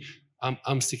use me,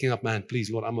 I'm sticking up, man. Please,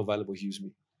 Lord, I'm available. Use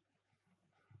me.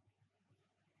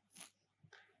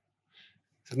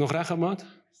 Is it nog reg, maat?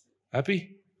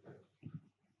 Happy?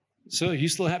 Sir, you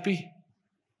still happy?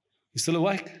 You still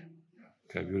awake?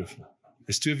 Okay, beautiful.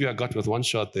 There's two of you I got with one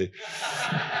shot there.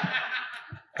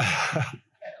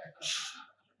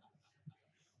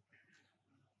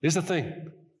 Here's the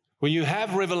thing. When you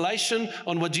have revelation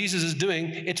on what Jesus is doing,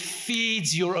 it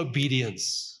feeds your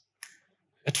obedience.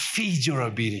 It feeds your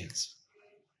obedience.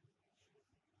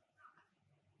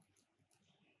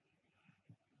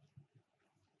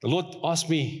 The Lord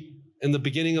asked me in the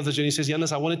beginning of the journey, He says,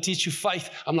 Janus, I want to teach you faith.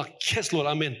 I'm like, yes, Lord,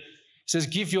 I'm in. He says,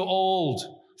 give your old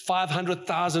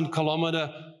 500,000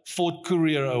 kilometer Ford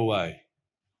Courier away.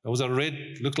 There was a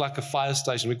red, looked like a fire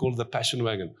station. We called it the Passion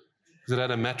Wagon because it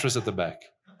had a mattress at the back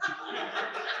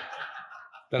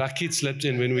that our kids slept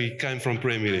in when we came from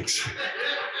prayer meetings.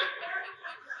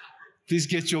 Please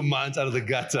get your minds out of the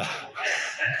gutter.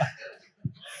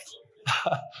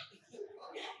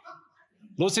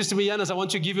 Lord says to me, Janus, I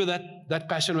want to give you that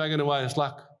Passion Wagon away. It's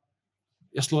like,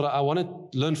 yes, Lord, I want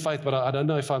to learn faith, but I don't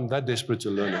know if I'm that desperate to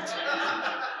learn it.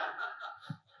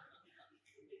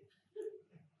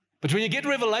 But when you get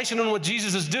revelation on what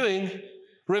Jesus is doing,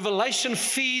 revelation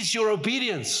feeds your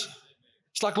obedience.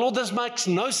 It's like, Lord, this makes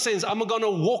no sense. I'm going to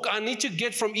walk. I need to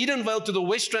get from Edenvale to the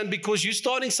West Strand because you're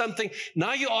starting something.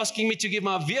 Now you're asking me to give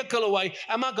my vehicle away.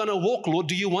 Am I going to walk, Lord?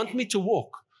 Do you want me to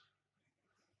walk?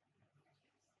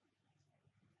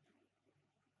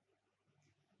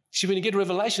 See, when you get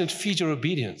revelation, it feeds your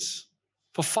obedience.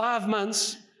 For 5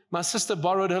 months, my sister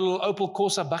borrowed her little Opel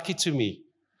Corsa bucket to me.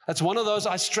 It's one of those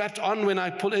I strapped on when I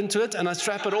pull into it, and I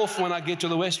strap it off when I get to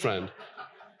the West Rand.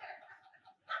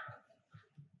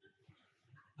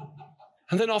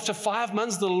 And then after 5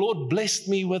 months, the Lord blessed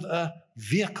me with a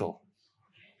vehicle.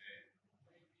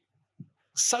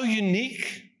 So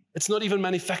unique, it's not even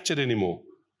manufactured anymore.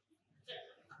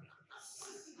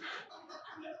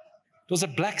 It was a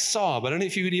black Saab. I don't know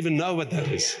if you would even know what that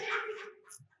is.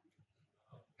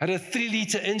 Had a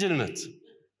 3-liter engine in it.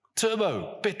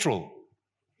 Turbo, petrol.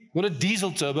 Not a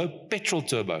diesel turbo, petrol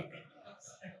turbo.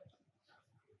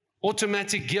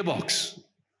 Automatic gearbox.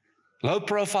 Low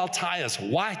profile tires,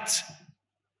 white.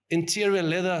 Interior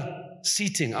leather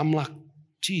seating. I'm like,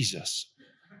 Jesus.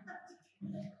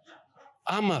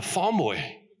 I'm a farm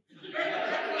boy.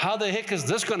 How the heck is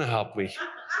this going to help me?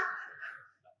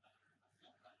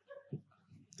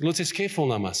 The Lord says, careful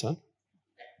now, my son.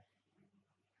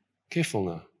 Careful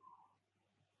now.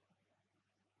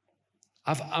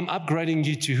 I'm upgrading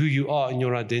you to who you are in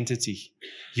your identity.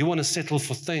 You want to settle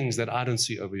for things that I don't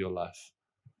see over your life.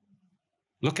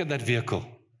 Look at that vehicle.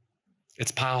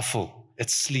 It's powerful.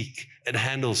 It's sleek. It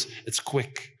handles. It's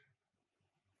quick.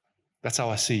 That's how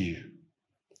I see you.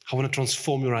 I want to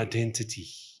transform your identity.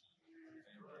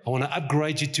 I want to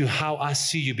upgrade you to how I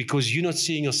see you because you're not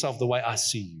seeing yourself the way I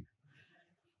see you.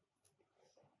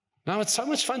 Now, it's so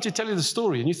much fun to tell you the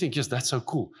story, and you think, yes, that's so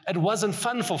cool. It wasn't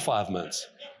fun for 5 months.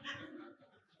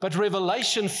 But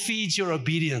revelation feeds your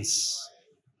obedience.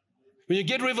 When you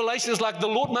get revelation, it's like the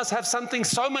Lord must have something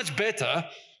so much better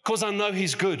because I know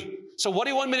He's good. So what do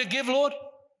you want me to give, Lord?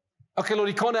 Okay, Lord,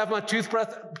 you can't have my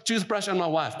toothbrush and my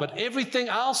wife, but everything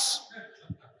else,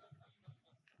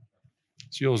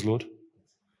 it's yours, Lord.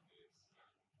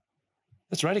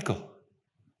 That's radical.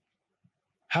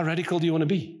 How radical do you want to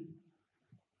be?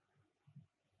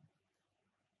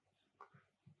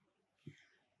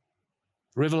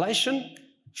 Revelation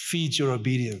feeds your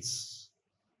obedience.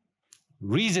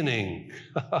 Reasoning,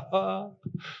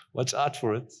 watch out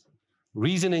for it.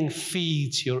 Reasoning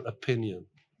feeds your opinion.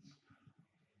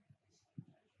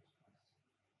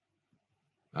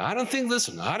 I don't think this,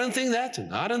 and I don't think that,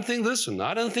 and I don't think this, and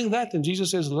I don't think that. And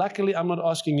Jesus says, luckily, I'm not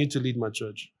asking you to lead my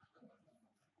church.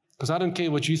 Because I don't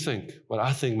care what you think. What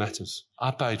I think matters.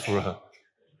 I paid for her.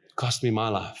 It cost me my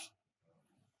life.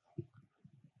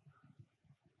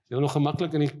 Jy nog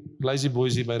gemakkelijk in die lazy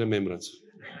boys hier by Remembrance.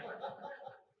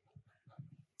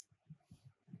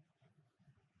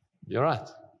 You're right.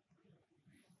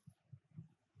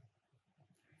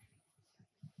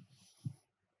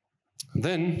 And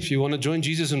then, if you want to join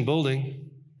Jesus in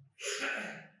building,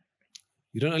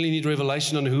 you don't only need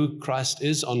revelation on who Christ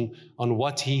is, on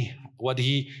what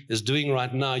He is doing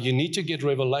right now. You need to get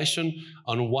revelation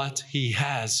on what He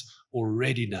has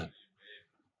already done.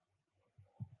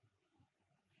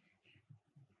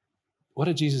 What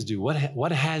did Jesus do?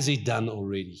 What has He done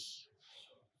already?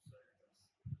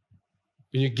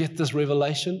 When you get this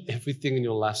revelation, everything in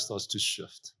your life starts to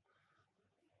shift.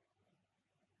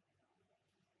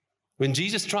 When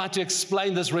Jesus tried to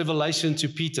explain this revelation to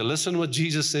Peter, listen what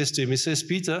Jesus says to him. He says,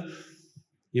 Peter,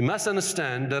 you must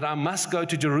understand that I must go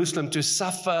to Jerusalem to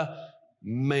suffer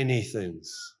many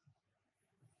things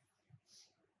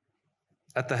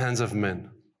at the hands of men,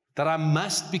 that I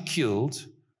must be killed,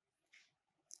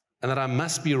 and that I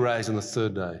must be raised on the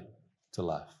third day to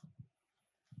life.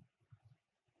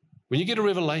 When you get a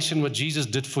revelation what Jesus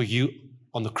did for you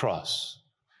on the cross,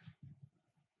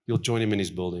 you'll join Him in His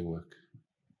building work.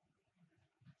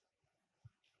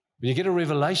 When you get a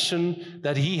revelation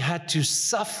that He had to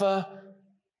suffer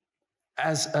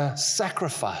as a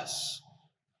sacrifice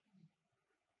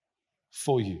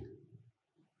for you,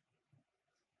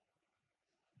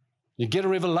 you get a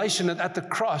revelation that at the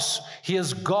cross, He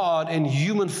is God in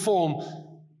human form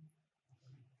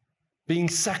being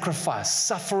sacrificed,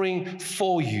 suffering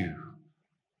for you.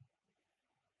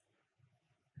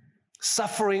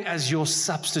 Suffering as your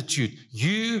substitute.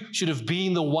 You should have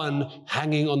been the one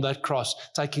hanging on that cross,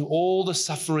 taking all the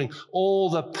suffering, all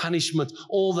the punishment,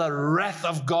 all the wrath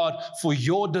of God for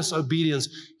your disobedience.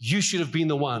 You should have been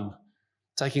the one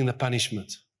taking the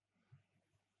punishment.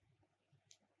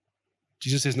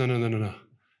 Jesus says, no.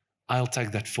 I'll take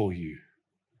that for you.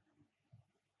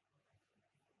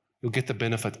 You'll get the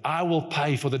benefit. I will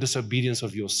pay for the disobedience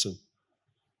of your sin.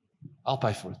 I'll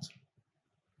pay for it.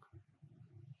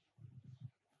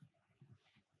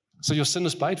 So your sin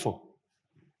is paid for.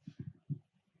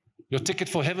 Your ticket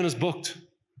for heaven is booked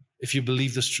if you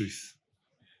believe this truth.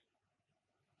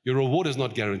 Your reward is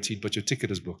not guaranteed, but your ticket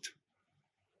is booked.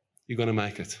 You're going to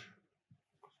make it.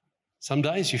 Some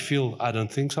days you feel, I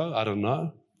don't think so, I don't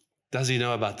know. Does he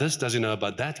know about this? Does he know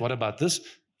about that? What about this?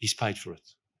 He's paid for it.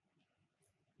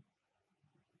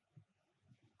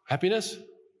 Happiness?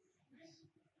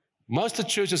 Most of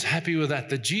the church is happy with that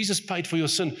Jesus paid for your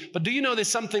sin. But do you know there's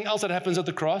something else that happens at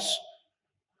the cross?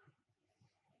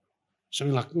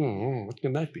 Something like, what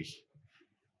can that be?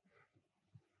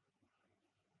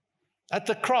 At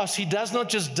the cross, he does not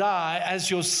just die as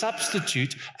your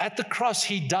substitute. At the cross,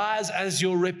 he dies as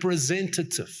your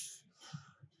representative.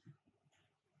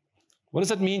 What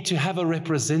does it mean to have a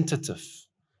representative?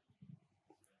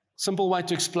 Simple way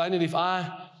to explain it, if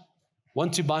I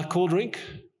want to buy a cold drink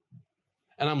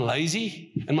and I'm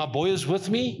lazy and my boy is with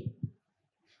me,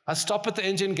 I stop at the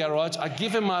engine garage, I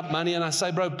give him my money and I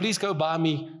say, bro, please go buy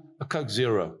me a Coke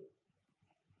Zero.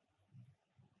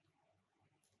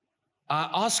 I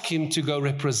ask him to go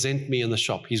represent me in the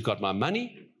shop. He's got my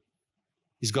money.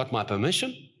 He's got my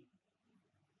permission.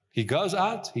 He goes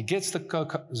out, he gets the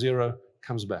Coke Zero,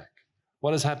 comes back.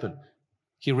 What has happened?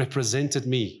 He represented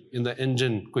me in the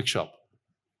engine quick shop.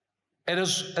 It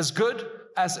is as good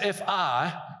as if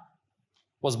I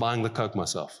was buying the Coke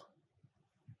myself.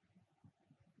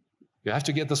 You have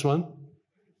to get this one.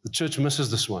 The church misses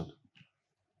this one.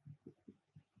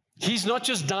 He's not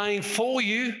just dying for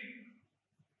you.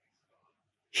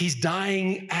 He's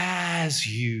dying as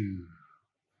you.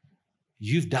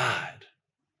 You've died.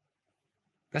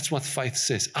 That's what faith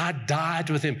says. I died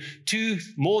with him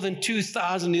more than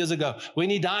 2,000 years ago. When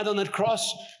he died on that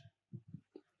cross,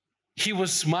 he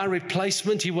was my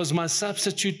replacement. He was my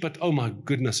substitute. But oh my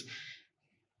goodness,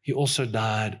 he also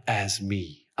died as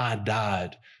me. I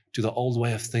died to the old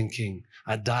way of thinking.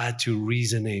 I died to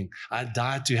reasoning. I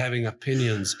died to having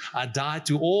opinions. I died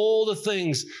to all the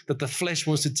things that the flesh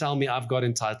wants to tell me I've got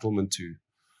entitlement to.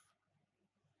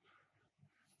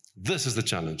 This is the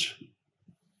challenge.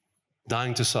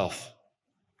 Dying to self.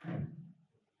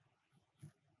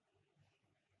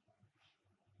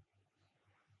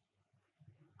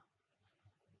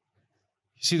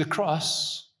 You see, the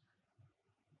cross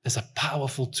is a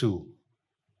powerful tool.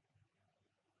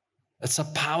 It's a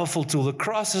powerful tool. The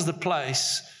cross is the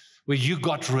place where you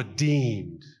got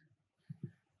redeemed.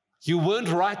 You weren't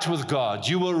right with God.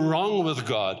 You were wrong with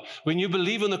God. When you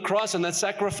believe in the cross and that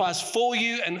sacrifice for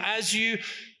you and as you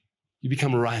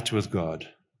become right with God.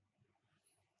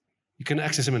 You can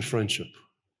access him in friendship.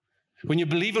 When you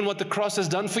believe in what the cross has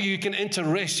done for you, you can enter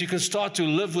rest. You can start to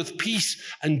live with peace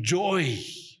and joy.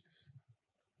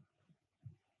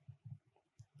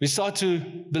 We start to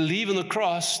believe in the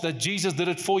cross that Jesus did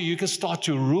it for you. You can start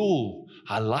to rule.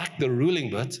 I like the ruling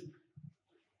bit.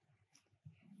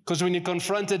 Because when you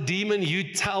confront a demon,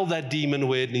 you tell that demon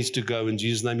where it needs to go in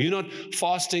Jesus' name. You're not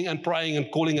fasting and praying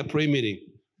and calling a prayer meeting.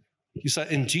 You say,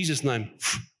 in Jesus' name,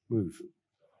 move.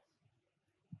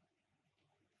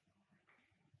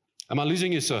 Am I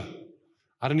losing you, sir?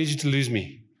 I don't need you to lose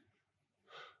me.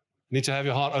 I need to have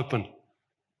your heart open. I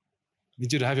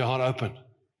need you to have your heart open.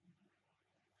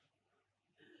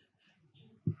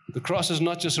 The cross is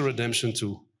not just a redemption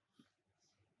tool.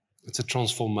 It's a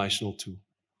transformational tool.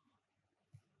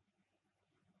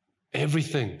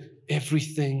 Everything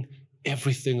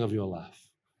of your life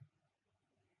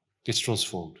gets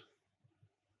transformed.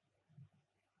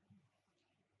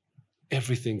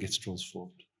 Everything gets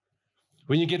transformed.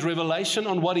 When you get revelation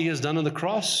on what he has done on the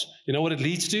cross, you know what it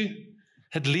leads to?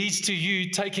 It leads to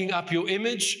you taking up your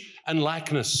image and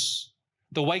likeness,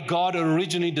 the way God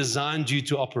originally designed you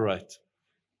to operate.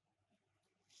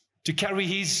 To carry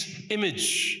his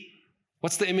image.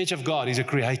 What's the image of God? He's a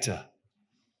creator.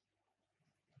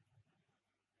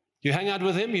 You hang out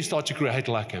with him, you start to create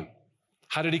like him.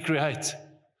 How did he create?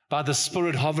 By the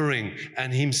Spirit hovering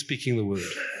and him speaking the word.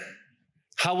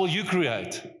 How will you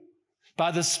create? By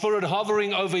the Spirit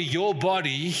hovering over your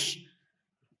body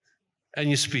and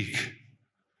you speak.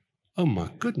 Oh my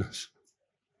goodness.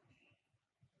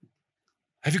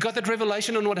 Have you got that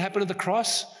revelation on what happened at the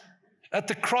cross? At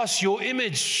the cross, your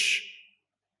image,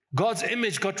 God's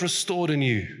image got restored in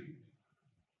you.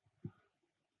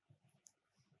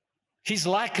 His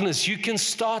likeness, you can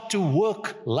start to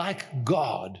work like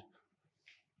God.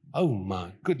 Oh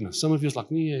my goodness. Some of you is like,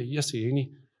 nee, yes,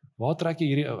 nie. Waar trek jy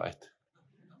hierdie ou uit?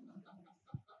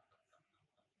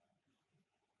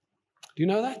 Do you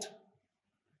know that?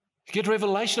 You get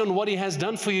revelation on what he has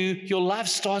done for you, your life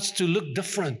starts to look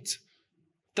different.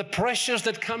 The pressures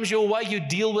that comes your way, you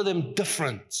deal with them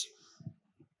different.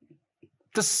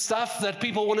 The stuff that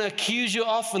people want to accuse you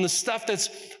of and the stuff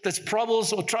that's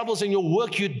troubles in your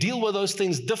work, you deal with those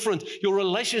things different. Your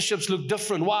relationships look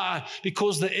different. Why?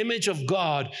 Because the image of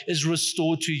God is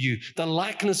restored to you. The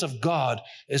likeness of God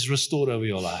is restored over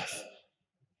your life.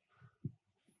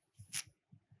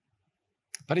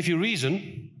 But if you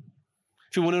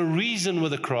want to reason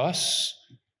with the cross,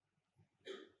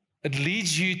 it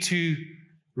leads you to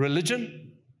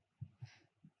religion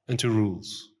and to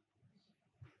rules.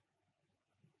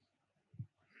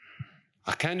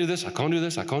 I can't do this, I can't do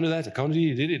this, I can't do that, I can't do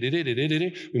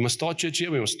it. We must start church here,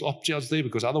 we must stop church there,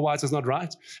 because otherwise it's not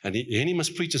right. And he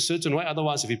must preach a certain way,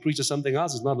 otherwise if he preaches something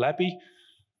else, it's not lappy.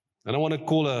 I don't want to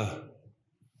call a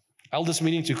elders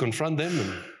meeting to confront them, and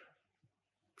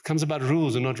it becomes about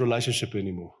rules and not relationship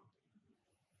anymore.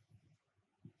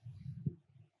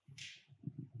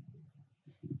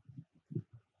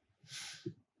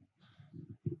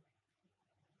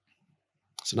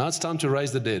 So now it's time to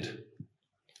raise the dead.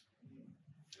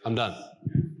 I'm done.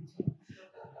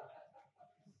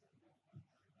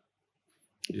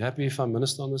 You happy if I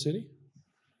minister on this, Eddie?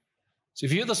 So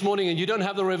if you're here this morning and you don't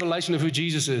have the revelation of who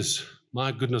Jesus is,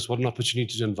 my goodness, what an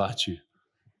opportunity to invite you.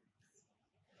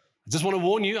 I just want to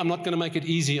warn you, I'm not going to make it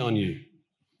easy on you.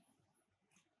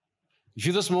 If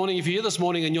you're here this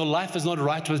morning and your life is not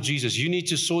right with Jesus, you need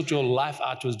to sort your life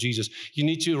out with Jesus. You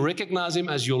need to recognize him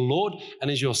as your Lord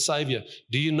and as your Savior.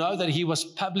 Do you know that he was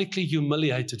publicly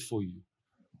humiliated for you?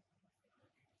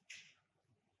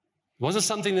 It wasn't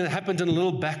something that happened in a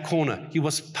little back corner. He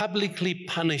was publicly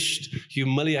punished,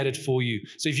 humiliated for you.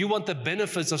 So if you want the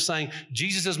benefits of saying,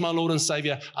 Jesus is my Lord and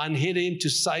Savior, I need him to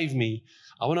save me,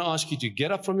 I want to ask you to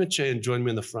get up from your chair and join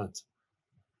me in the front.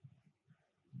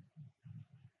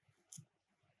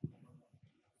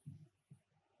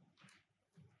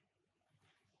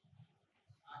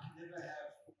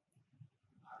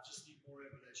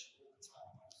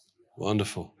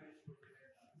 Wonderful.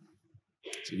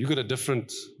 So you've got a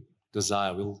different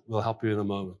desire. We'll help you in a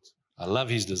moment. I love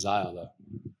his desire, though.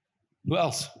 Who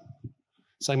else?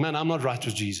 Saying, man, I'm not right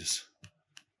with Jesus.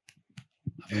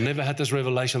 I've never had this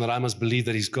revelation that I must believe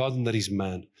that he's God and that he's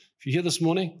man. If you're here this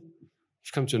morning,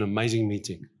 you've come to an amazing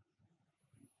meeting.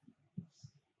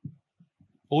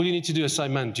 All you need to do is say,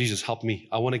 man, Jesus, help me.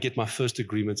 I want to get my first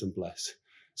agreement in place.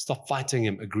 Stop fighting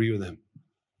him. Agree with him.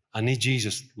 I need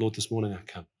Jesus. Lord, this morning I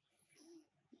come.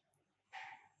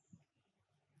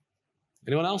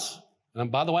 Anyone else?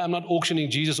 And by the way, I'm not auctioning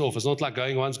Jesus off. It's not like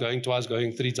going once, going twice,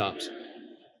 going 3 times.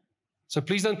 So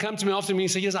please don't come to me after me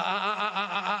and say, yes,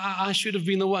 I should have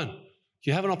been the one.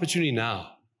 You have an opportunity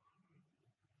now.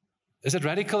 Is it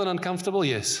radical and uncomfortable?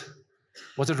 Yes.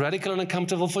 Was it radical and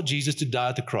uncomfortable for Jesus to die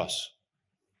at the cross?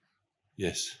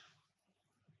 Yes.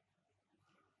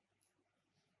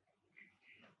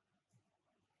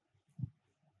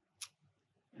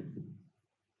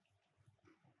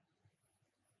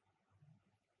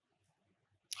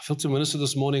 I feel to minister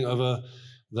this morning over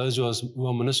those who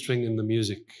are ministering in the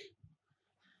music.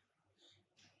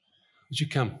 Would you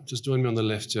come? Just join me on the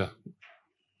left here.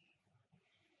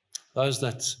 Those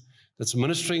that's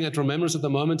ministering at Remembrance at the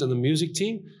moment and the music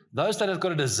team, those that have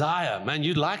got a desire, man,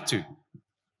 you'd like to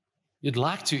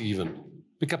even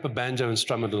pick up a banjo and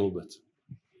strum it a little bit.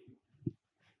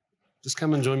 Just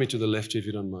come and join me to the left here if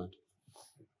you don't mind.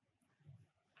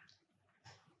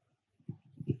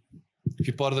 If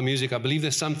you're part of the music, I believe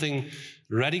there's something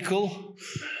radical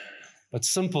but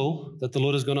simple that the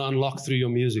Lord is going to unlock through your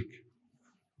music.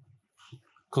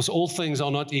 Because all things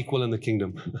are not equal in the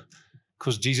kingdom.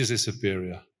 Because Jesus is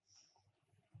superior.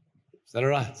 Is that all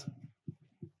right?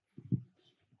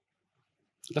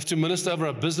 I'd love to minister over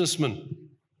a businessman.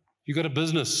 You got a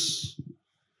business.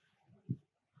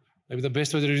 Maybe the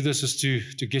best way to do this is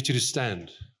to get you to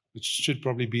stand, which should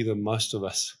probably be the most of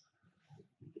us.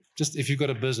 Just if you've got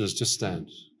a business, just stand.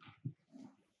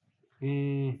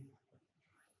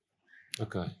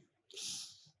 Okay.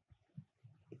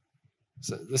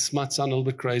 So this might sound a little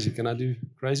bit crazy. Can I do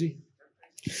crazy?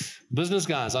 Business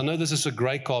guys, I know this is a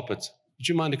grey carpet. Would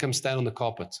you mind to come stand on the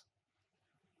carpet?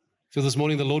 I feel this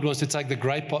morning the Lord wants to take the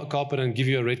grey carpet and give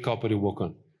you a red carpet to walk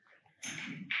on.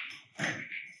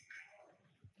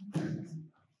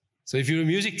 So if you're a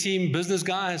music team, business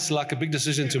guy, it's like a big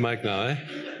decision to make now, eh?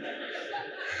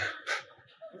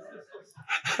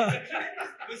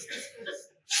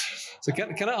 So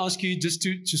can I ask you just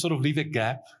to sort of leave a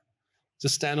gap?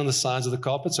 Just stand on the sides of the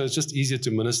carpet so it's just easier to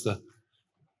minister.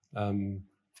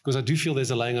 Because I do feel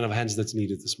there's a laying on of hands that's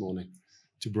needed this morning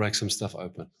to break some stuff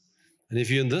open. And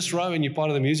if you're in this row and you're part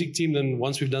of the music team, then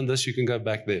once we've done this, you can go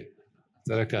back there. Is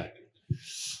that okay?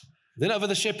 Then over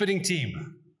the shepherding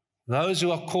team, those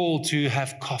who are called to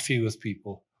have coffee with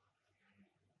people.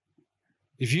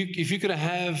 If you could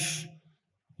have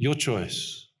your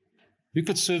choice, you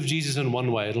could serve Jesus in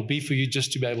one way. It'll be for you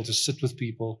just to be able to sit with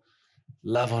people,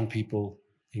 love on people,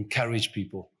 encourage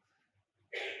people.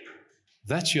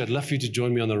 That's you. I'd love for you to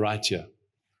join me on the right here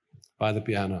by the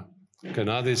piano. Okay,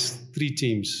 now there's 3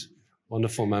 teams.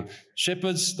 Wonderful, man.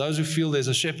 Shepherds, those who feel there's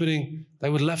a shepherding, they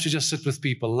would love to just sit with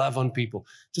people, love on people.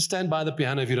 Just stand by the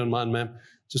piano if you don't mind, ma'am,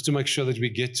 just to make sure that we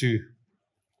get to.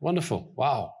 Wonderful.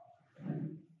 Wow.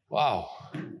 Wow.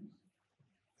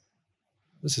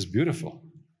 This is beautiful.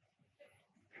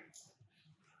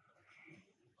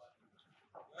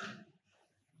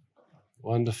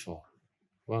 Wonderful.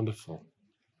 Wonderful.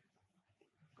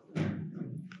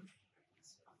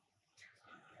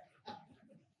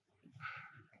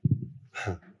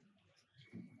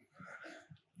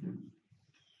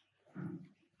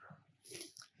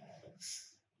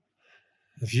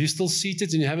 If you're still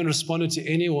seated and you haven't responded to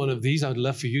any one of these, I would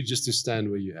love for you just to stand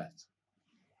where you're at.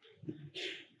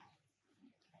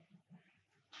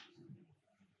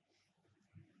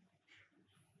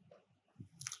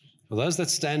 For those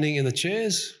that's standing in the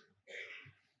chairs,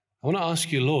 I want to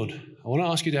ask you, Lord, I want to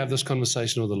ask you to have this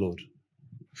conversation with the Lord.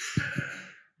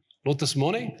 Lord, this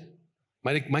morning,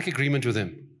 make agreement with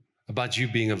Him about you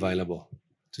being available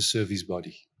to serve His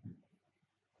body.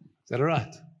 Is that all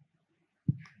right?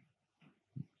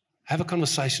 Have a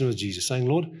conversation with Jesus, saying,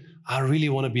 Lord, I really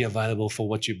want to be available for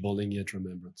what you're building here at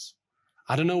Remembrance.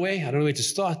 I don't know where to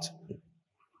start.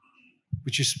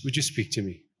 Would you speak to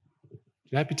me?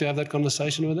 You happy to have that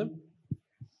conversation with Him?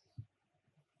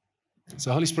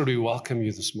 So, Holy Spirit, we welcome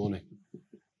you this morning.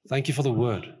 Thank you for the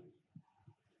word.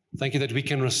 Thank you that we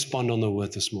can respond on the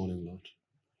word this morning, Lord.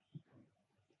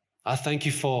 I thank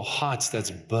you for hearts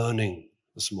that's burning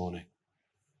this morning.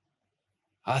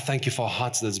 I thank you for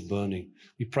hearts that's burning.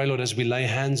 We pray, Lord, as we lay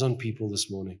hands on people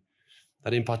this morning,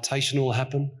 that impartation will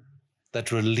happen,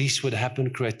 that release would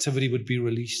happen, creativity would be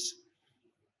released.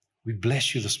 We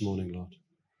bless you this morning, Lord.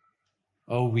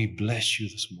 Oh, we bless you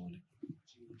this morning.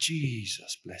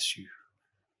 Jesus bless you.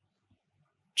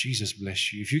 Jesus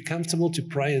bless you. If you're comfortable to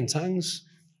pray in tongues,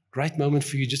 great moment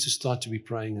for you just to start to be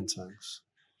praying in tongues.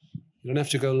 You don't have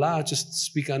to go loud, just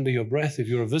speak under your breath. If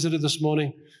you're a visitor this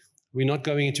morning, we're not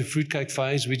going into fruitcake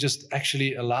phase. We're just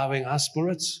actually allowing our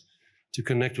spirits to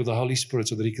connect with the Holy Spirit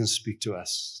so that He can speak to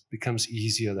us. It becomes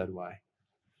easier that way.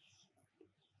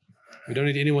 We don't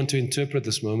need anyone to interpret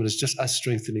this moment. It's just us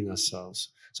strengthening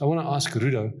ourselves. So I want to ask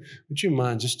Rudo, would you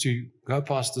mind just to go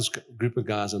past this group of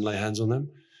guys and lay hands on them?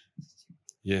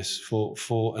 Yes, for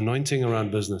anointing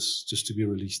around business, just to be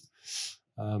released.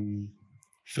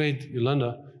 Fred,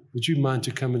 Yolanda, would you mind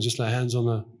to come and just lay hands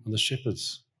on the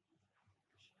shepherds?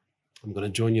 I'm going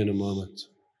to join you in a moment.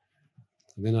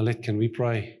 And then Alette, can we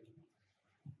pray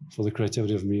for the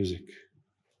creativity of music?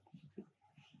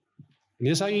 And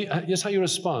here's how you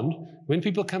respond. When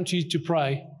people come to you to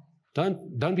pray,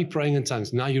 don't be praying in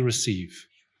tongues. Now you receive.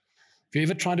 Have you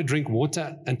ever tried to drink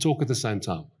water and talk at the same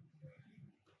time?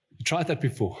 You tried that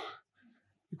before.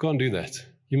 You can't do that.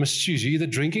 You must choose. You're either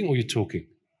drinking or you're talking.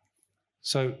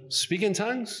 So speak in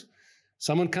tongues.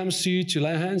 Someone comes to you to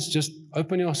lay hands, just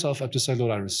open yourself up to say,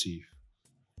 Lord, I receive.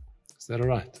 Is that all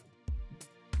right?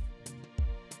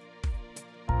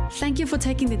 Thank you for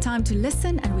taking the time to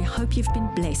listen, and we hope you've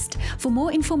been blessed. For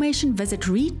more information, visit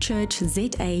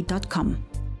reachurchza.com.